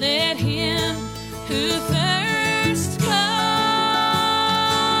 Let him who thirsts come.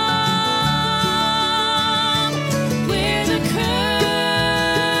 Where the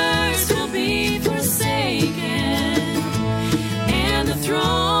curse will be forsaken, and the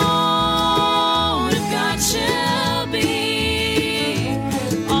throne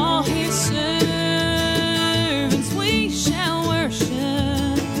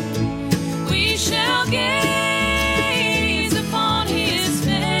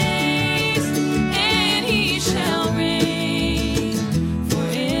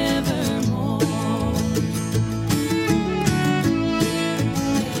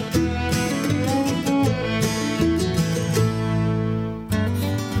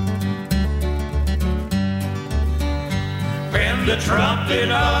trumpet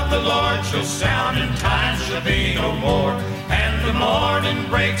of the Lord shall sound, and time shall be no more, and the morning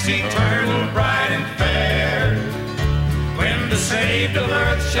breaks eternal, bright and fair. When the saved of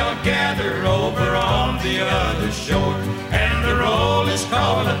earth shall gather over on the other shore, and the roll is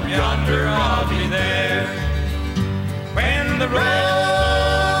called up yonder, I'll be there. When the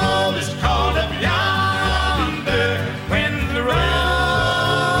roll is called up yonder, when the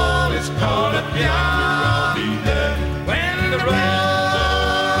roll is called up yonder, when the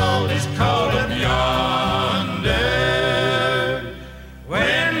roll is called up yonder,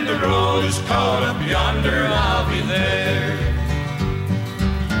 when the roll is called up yonder, I'll be there.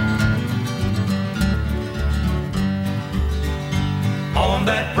 On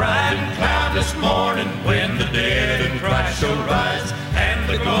that bright and cloudless morning, when the dead in Christ shall rise, and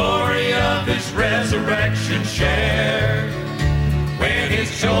the glory of his resurrection share, when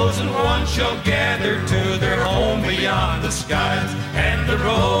his chosen ones shall gather to their home beyond the skies, and the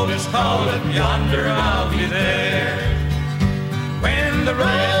roll is called up yonder, I'll be there. When the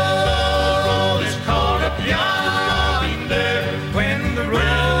roll is called up yonder, when the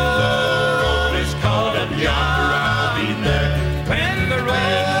roll is called up yonder, I'll be there. When the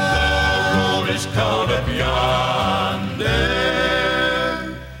roll is called up yonder,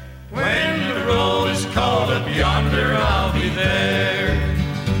 when the roll is called up yonder, I'll be there.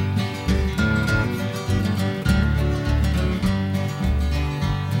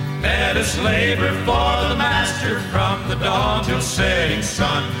 Let us labor for the Master from the dawn till setting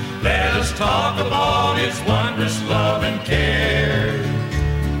sun. Let us talk of all his wondrous love and care.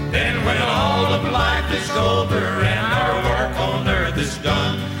 Then when all of life is over and our work on earth is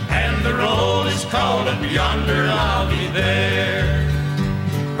done, and the roll is called up yonder, I'll be there.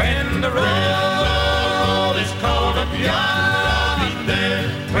 When the roll is called up yonder, I'll be there.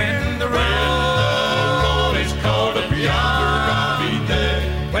 When the roll is called up yonder, I'll be there.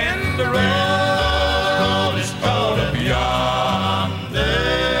 When the roll is called up yonder,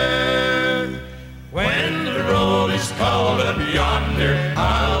 when the roll is called up yonder,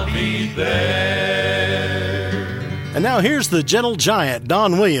 I'll be there. And now here's the gentle giant,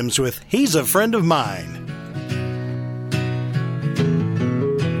 Don Williams, with He's a Friend of Mine.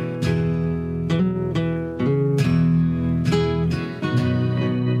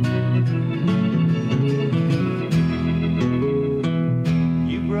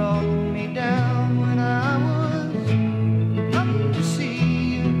 You brought me down when I was up to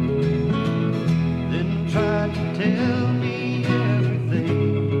see you, then tried to tell me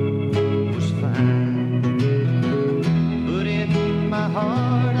everything was fine. But in my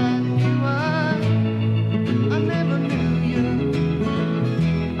heart I knew I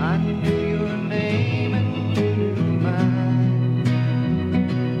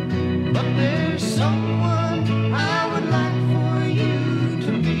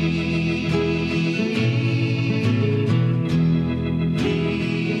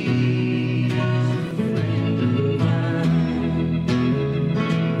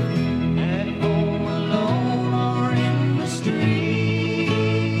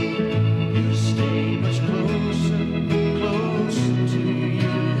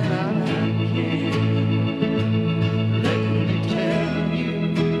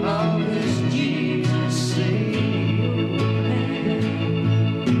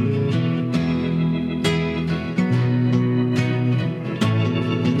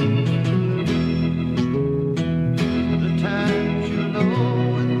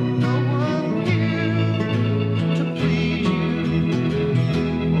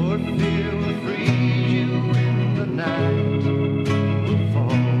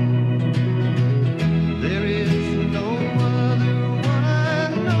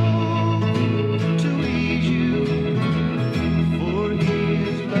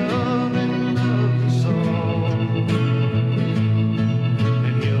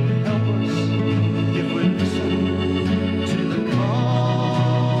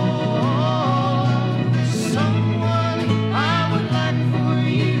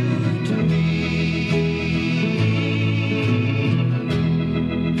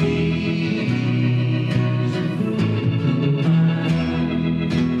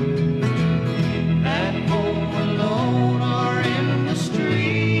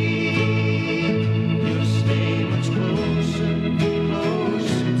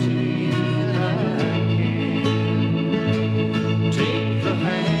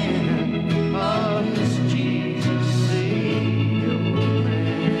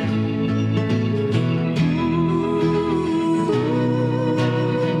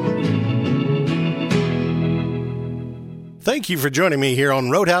Thank you for joining me here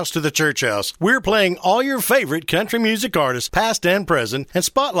on Roadhouse to the Church House. We're playing all your favorite country music artists, past and present, and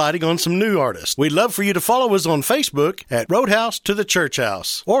spotlighting on some new artists. We'd love for you to follow us on Facebook at Roadhouse to the Church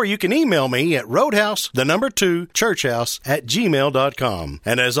House. Or you can email me at roadhouse2churchhouse@gmail.com.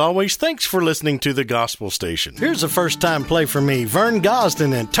 And as always, thanks for listening to the Gospel Station. Here's a first-time play for me, Vern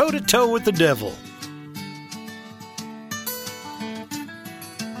Gosden and Toe to Toe with the Devil.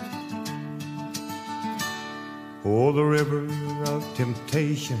 Oh, the river of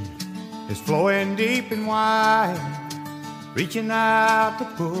temptation is flowing deep and wide, reaching out to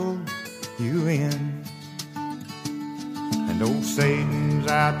pull you in. And old Satan's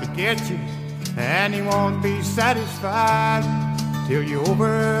out to get you, and he won't be satisfied till you're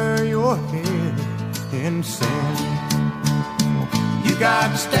over your head in sin. You got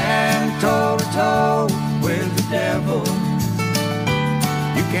to stand toe to toe with the devil.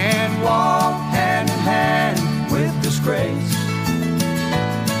 You can't walk hand in hand with disgrace.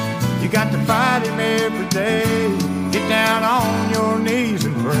 You got to fight him every day. Get down on your knees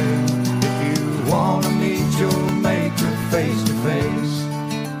and pray if you want to meet your maker face to face.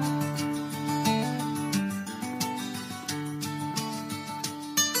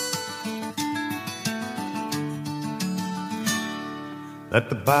 Let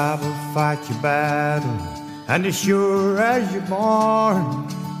the Bible fight your battle, and as sure as you're born,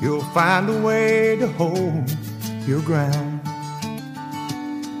 you'll find a way to hold your ground.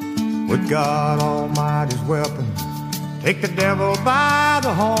 With God Almighty's weapon, take the devil by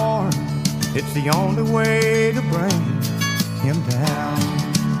the horn. It's the only way to bring him down.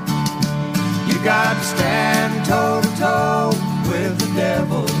 You got to stand toe to toe with the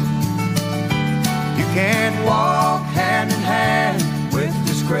devil. You can't walk hand in hand with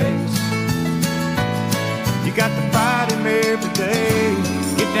disgrace. You got to fight him every day.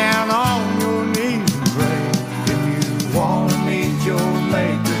 Get down on your knees and pray if you want to meet your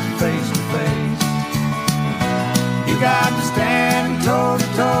maker face to face. You got to stand toe to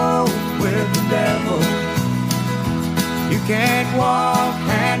toe with the devil. You can't walk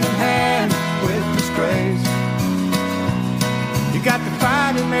hand in hand with disgrace. You got to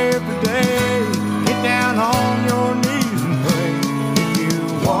fight him every day. Get down on your knees and pray if you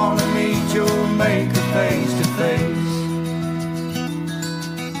want to meet your maker face to face.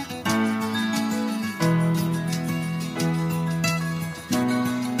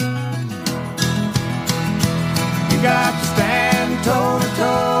 You got to stand toe to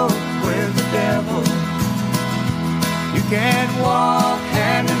toe with the devil. You can't walk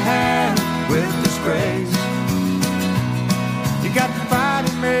hand in hand with disgrace. You got to fight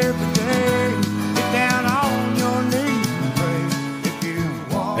him every day. Get down on your knees and pray if you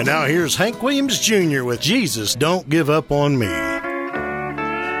want. And now here's Hank Williams Jr. with Jesus Don't Give Up on Me.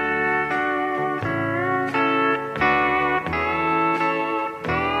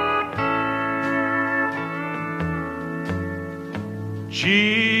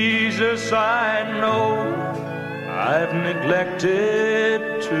 Jesus, I know I've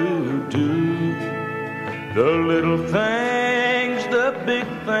neglected to do the little things, the big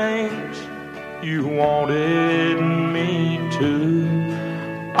things you wanted me to.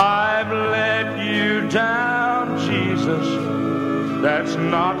 I've let you down, Jesus, that's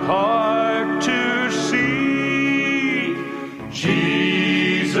not hard to see.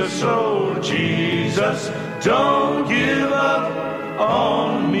 Jesus, oh Jesus, don't give up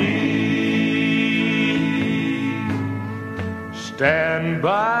on me. Stand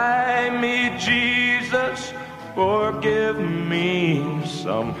by me, Jesus, forgive me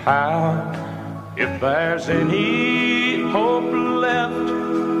somehow. If there's any hope left,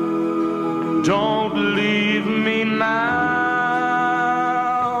 don't leave me now.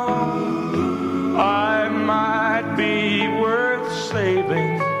 I might be worth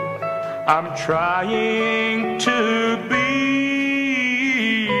saving, I'm trying to be.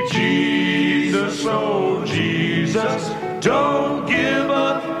 Jesus, oh Jesus, don't give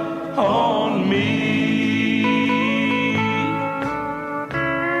up on me.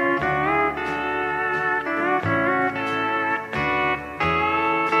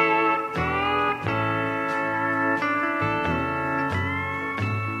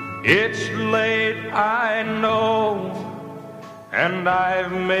 It's late, I know, and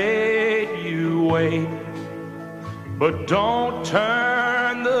I've made you wait. But don't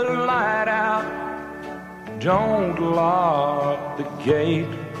turn the light out, don't lock the gate.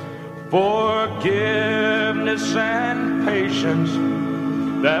 Forgiveness and patience,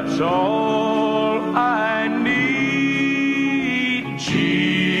 that's all I need.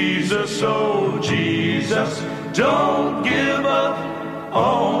 Jesus, oh Jesus, don't give up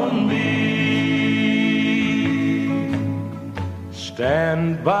on me.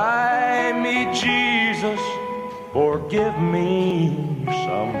 stand by me, Jesus, forgive me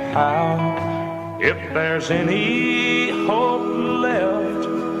somehow. If there's any hope left,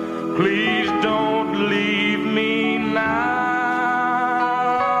 please don't leave me now.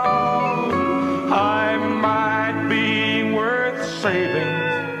 I might be worth saving.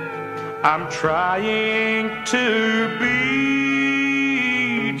 I'm trying to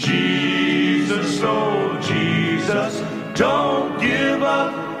be. Jesus, oh Jesus, don't give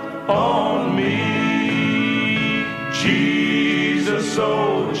up on me. Jesus,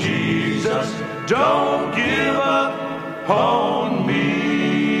 oh Jesus, don't give up on me.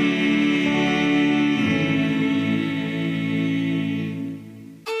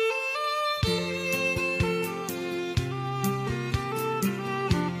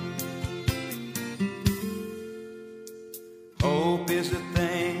 Hope is a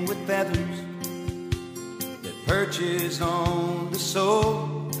thing with feathers that perches on the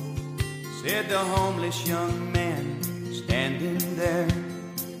soul, said the homeless young man standing there,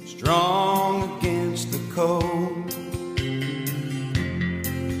 strong against the cold.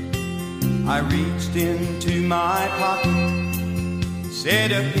 I reached into my pocket,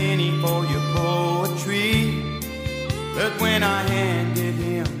 said a penny for your poetry, but when I handed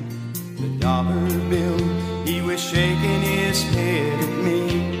him the dollar bill, he was shaking his head at me.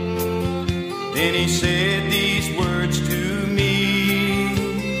 Then he said these words to me: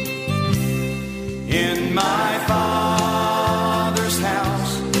 in my Father's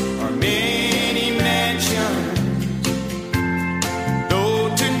house are many mansions,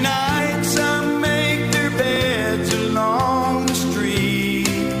 though tonight some make their beds along the street,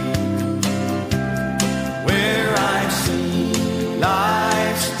 where I've seen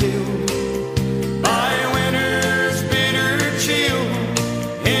life still by winter's bitter chill.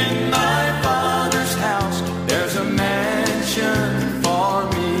 In my Father's house there's a mansion for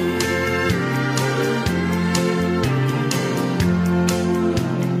me.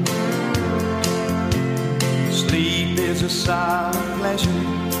 Sleep is a silent pleasure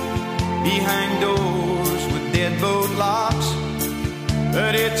behind doors with deadbolt locks,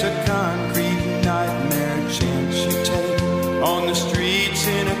 but it's a concrete nightmare chance you take on the streets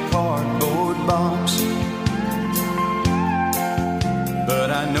in a cardboard box. But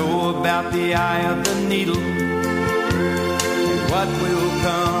I know about the eye of the needle and what will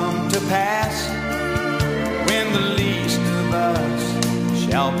come to pass when the least of us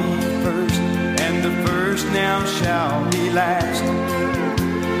shall be first, and the first now shall be last.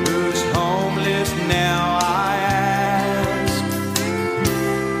 Who's homeless now, I ask?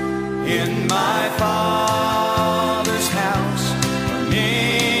 In my Father's house are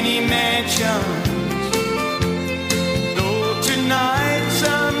many mansions, though tonight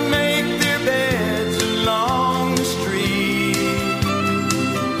some make their beds along the street,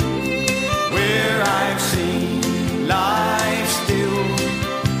 where I've seen life still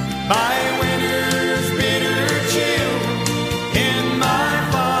by winter's bitter chill. In my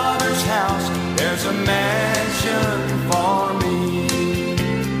Father's house there's a mansion for me.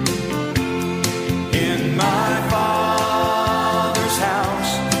 In my Father's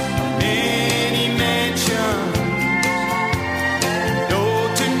house are many mansions, though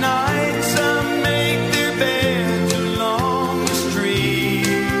tonight some make their beds along the street,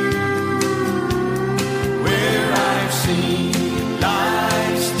 where I've seen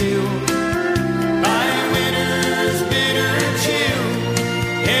life still by winter's bitter chill.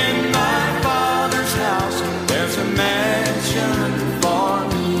 In my Father's house there's a mansion for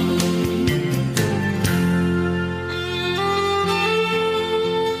me.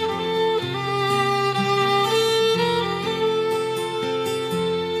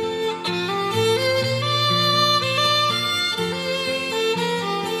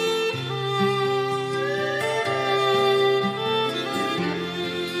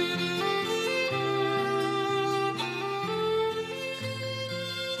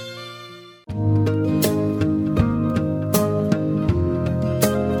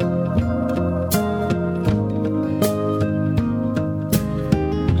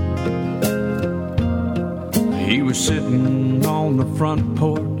 He was sitting on the front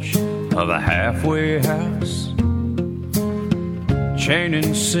porch of a halfway house,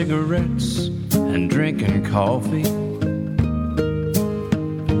 chaining cigarettes and drinking coffee.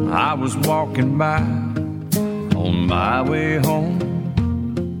 I was walking by on my way home,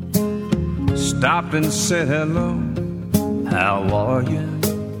 stopped and said hello, how are you?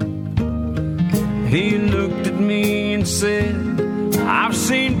 He looked at me and said, I've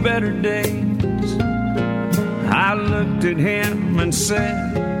seen better days. I looked at him and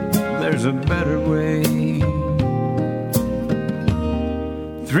said, there's a better way.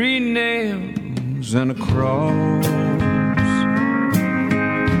 3 nails and a cross,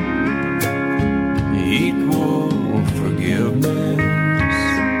 equal forgiveness.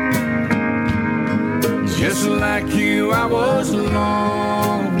 Just like you, I was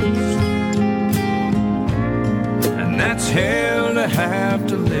lost, and that's hell to have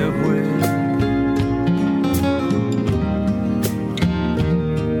to live with.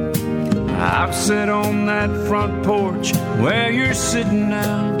 I've sat on that front porch where you're sitting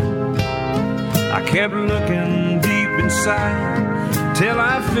now. I kept looking deep inside till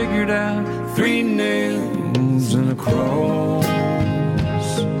I figured out 3 nails and a cross,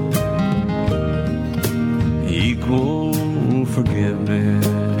 equal forgiveness.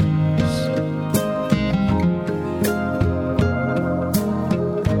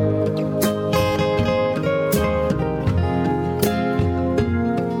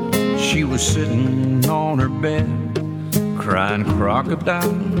 She was sitting on her bed, crying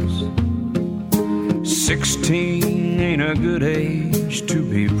crocodiles. 16 ain't a good age to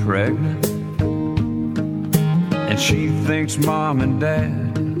be pregnant, and she thinks mom and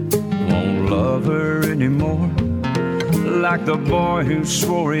dad won't love her anymore, like the boy who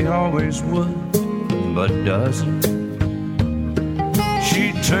swore he always would, but doesn't.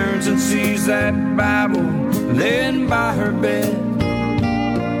 She turns and sees that Bible laying by her bed,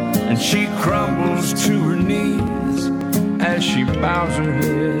 and she crumbles to her knees as she bows her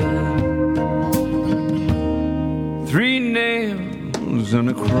head. 3 nails and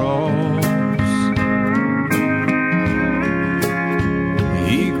a cross,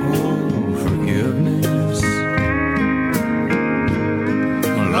 equal forgiveness.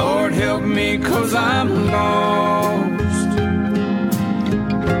 Lord, help me, 'cause I'm lost,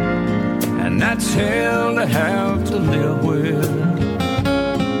 and that's hell to have to live with.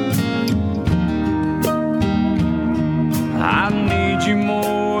 I need you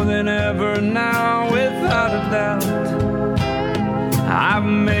more than ever now, without a doubt. I've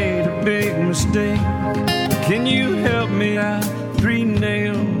made a big mistake. Can you help me out? 3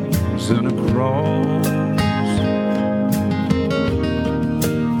 nails and a cross,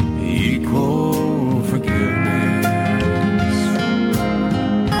 equal forgiveness.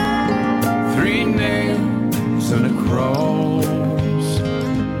 3 nails and a cross,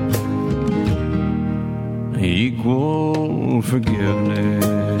 equal forgiveness.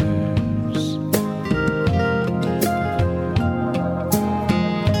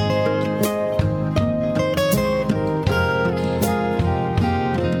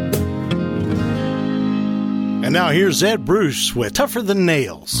 And now here's Ed Bruce with Tougher Than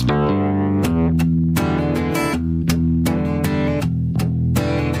Nails.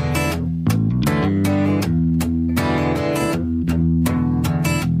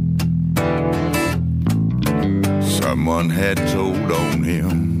 Someone had told on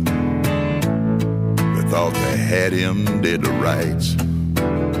him. They thought they had him dead to rights.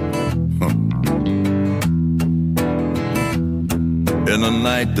 In the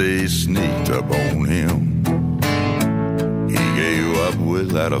night they sneaked up on him. He gave up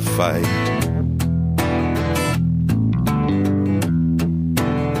without a fight.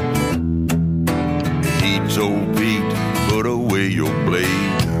 He told Pete, put away your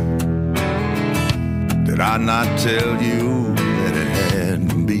blade. Did I not tell you that it had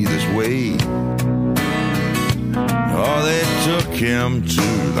to be this way? Oh, they took him to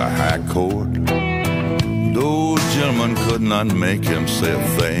the high court. Those gentlemen could not make him say a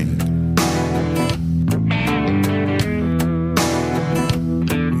thing.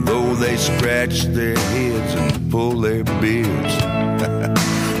 Though they scratched their heads and pulled their beards,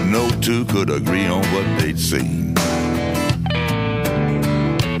 no two could agree on what they'd seen.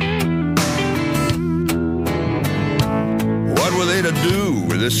 What were they to do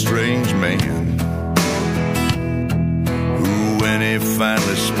with this strange man, who, when he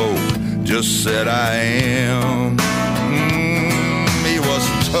finally spoke, just said, I am. He was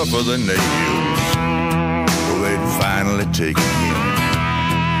tougher than nails. So they'd finally taken him.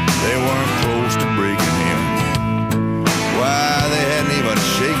 They weren't close to breaking him. Why, they hadn't even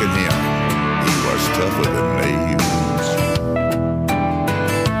shaken him. He was tougher than nails.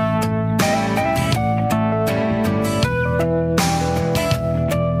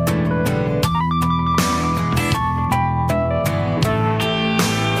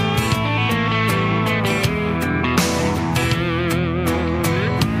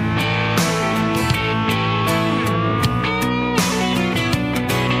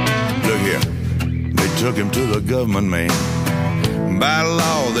 Took him to the government man. By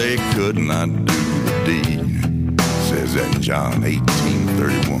law they could not do the deed, says that in John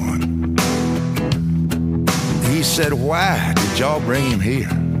 18:31. He said, why did y'all bring him here?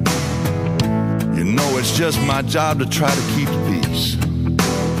 No, it's just my job to try to keep the peace.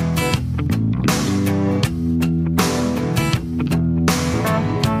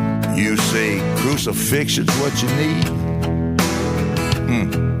 You say crucifixion's what you need.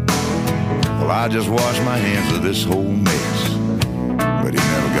 Well, I just wash my hands of this whole mess, but he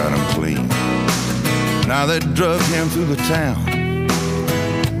never got them clean. Now they drug him through the town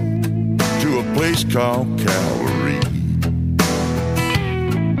to a place called Calvary.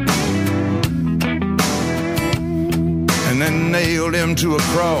 And then nailed him to a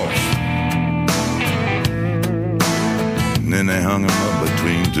cross. And then they hung him up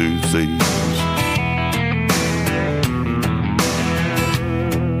between two thieves.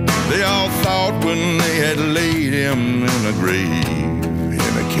 They all thought when they had laid him in a grave,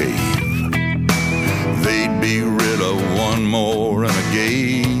 in a cave, they'd be rid of one more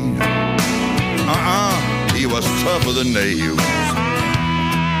renegade. He was tougher than nails,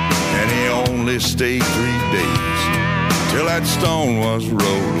 and he only stayed 3 days, till that stone was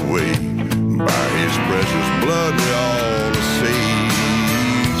rolled away. By his precious blood we all are saved.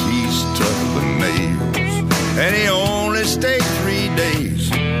 He's tougher than nails, and he only stayed 3 days,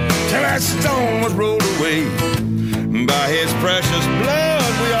 till that stone was rolled away. By his precious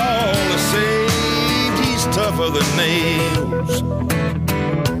blood we all are saved. He's tougher than nails.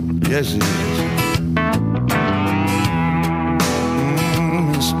 Yes, he is.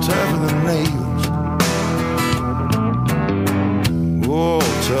 He's tougher than nails. Oh,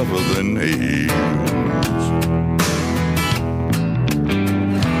 tougher than nails.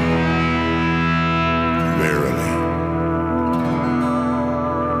 Verily.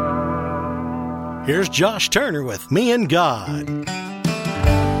 Here's Josh Turner with Me and God.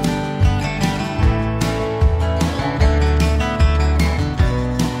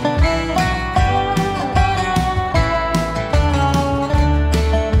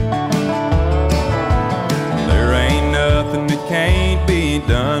 There ain't nothing that can't be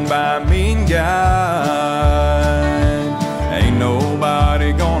done by me and God. Ain't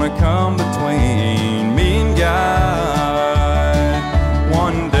nobody gonna come between me and God.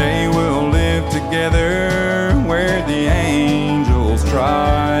 One day we'll live together where the angels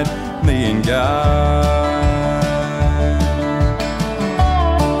tried me and God.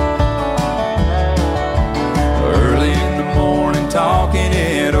 Early in the morning talking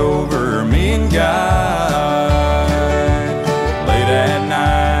it over, me and God. Late at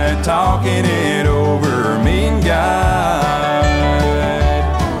night talking it over, me and God.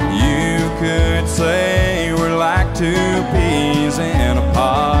 You could say we're like two peas in a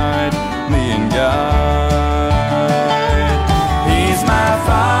pod, me and God. He's my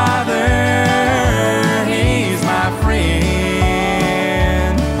father, he's my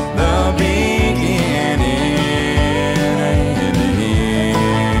friend, the beginning and the end.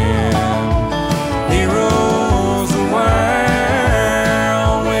 He rules the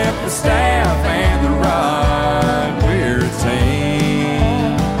world with the staff and the rod. We're a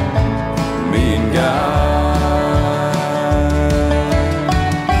team, me and God.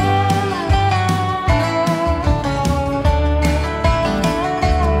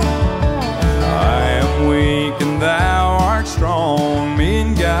 I am weak and thou art strong, me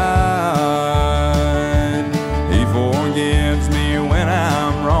and God. He forgives me when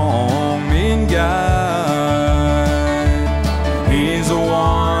I'm wrong, me and God. He's the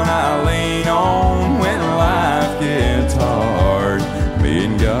one I lean on when life gets hard, me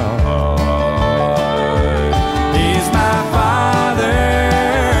and God. He's my father,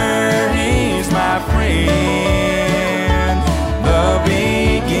 he's my friend, the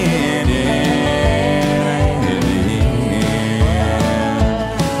beginning and the end.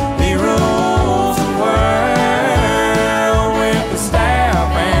 He rules the world with the staff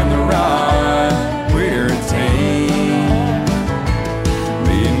and the rod. We're a team,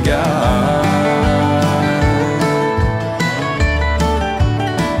 me and God.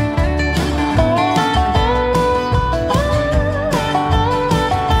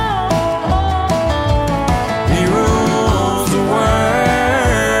 He rules the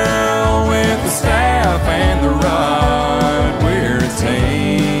world with the staff and the rod. We're a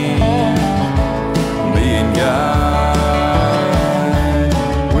team, me and God.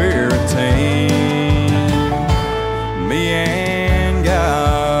 We're a team, me and God.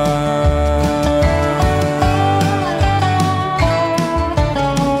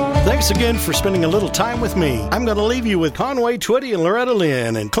 Thanks again for spending a little time with me. I'm going to leave you with Conway Twitty and Loretta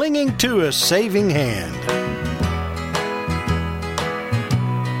Lynn and Clinging to a Saving Hand.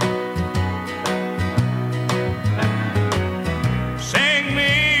 Sing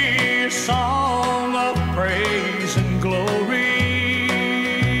me a song of praise and glory.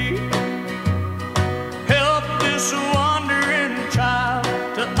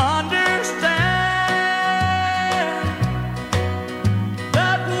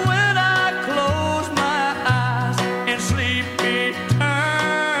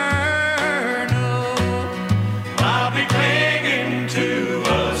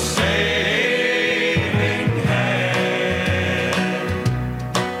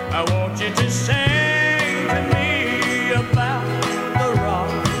 you to sing to me about the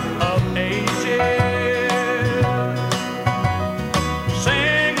rock of ages.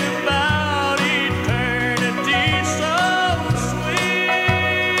 Sing about eternity so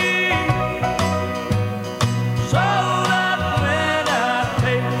sweet, so that when I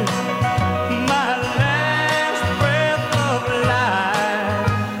take my last breath of life,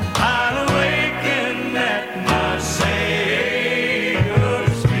 I'll awaken at my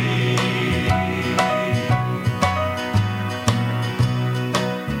Savior's feet.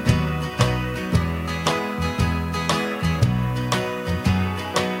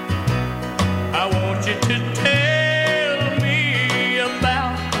 I want you to tell me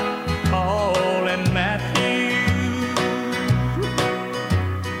about Paul and Matthew,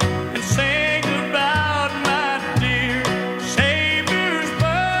 and sing about my dear Savior's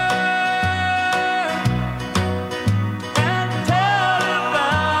birth, and tell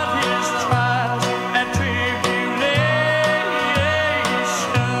about his trials and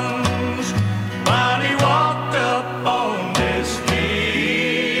tribulations while he walked up on this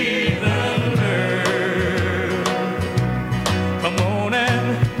heathen earth. Come on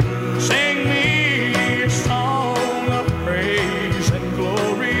and sing me a song of praise and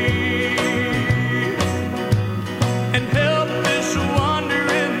glory, and help this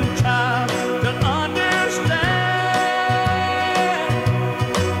wandering child to understand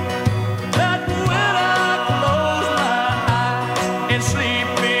that when I close my eyes in sleep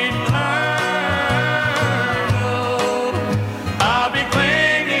eternal, I'll be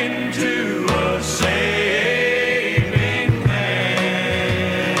clinging to a saving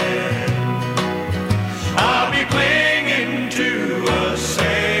hand. I'll be clinging to a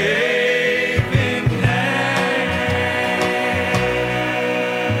saving hand.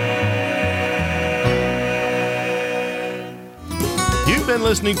 You've been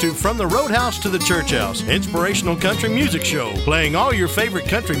listening to From the Roadhouse to the Church House, inspirational country music show, playing all your favorite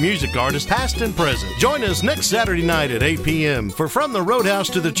country music artists, past and present. Join us next Saturday night at 8 p.m. for From the Roadhouse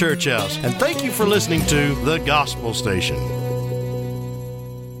to the Church House, and thank you for listening to The Gospel Station.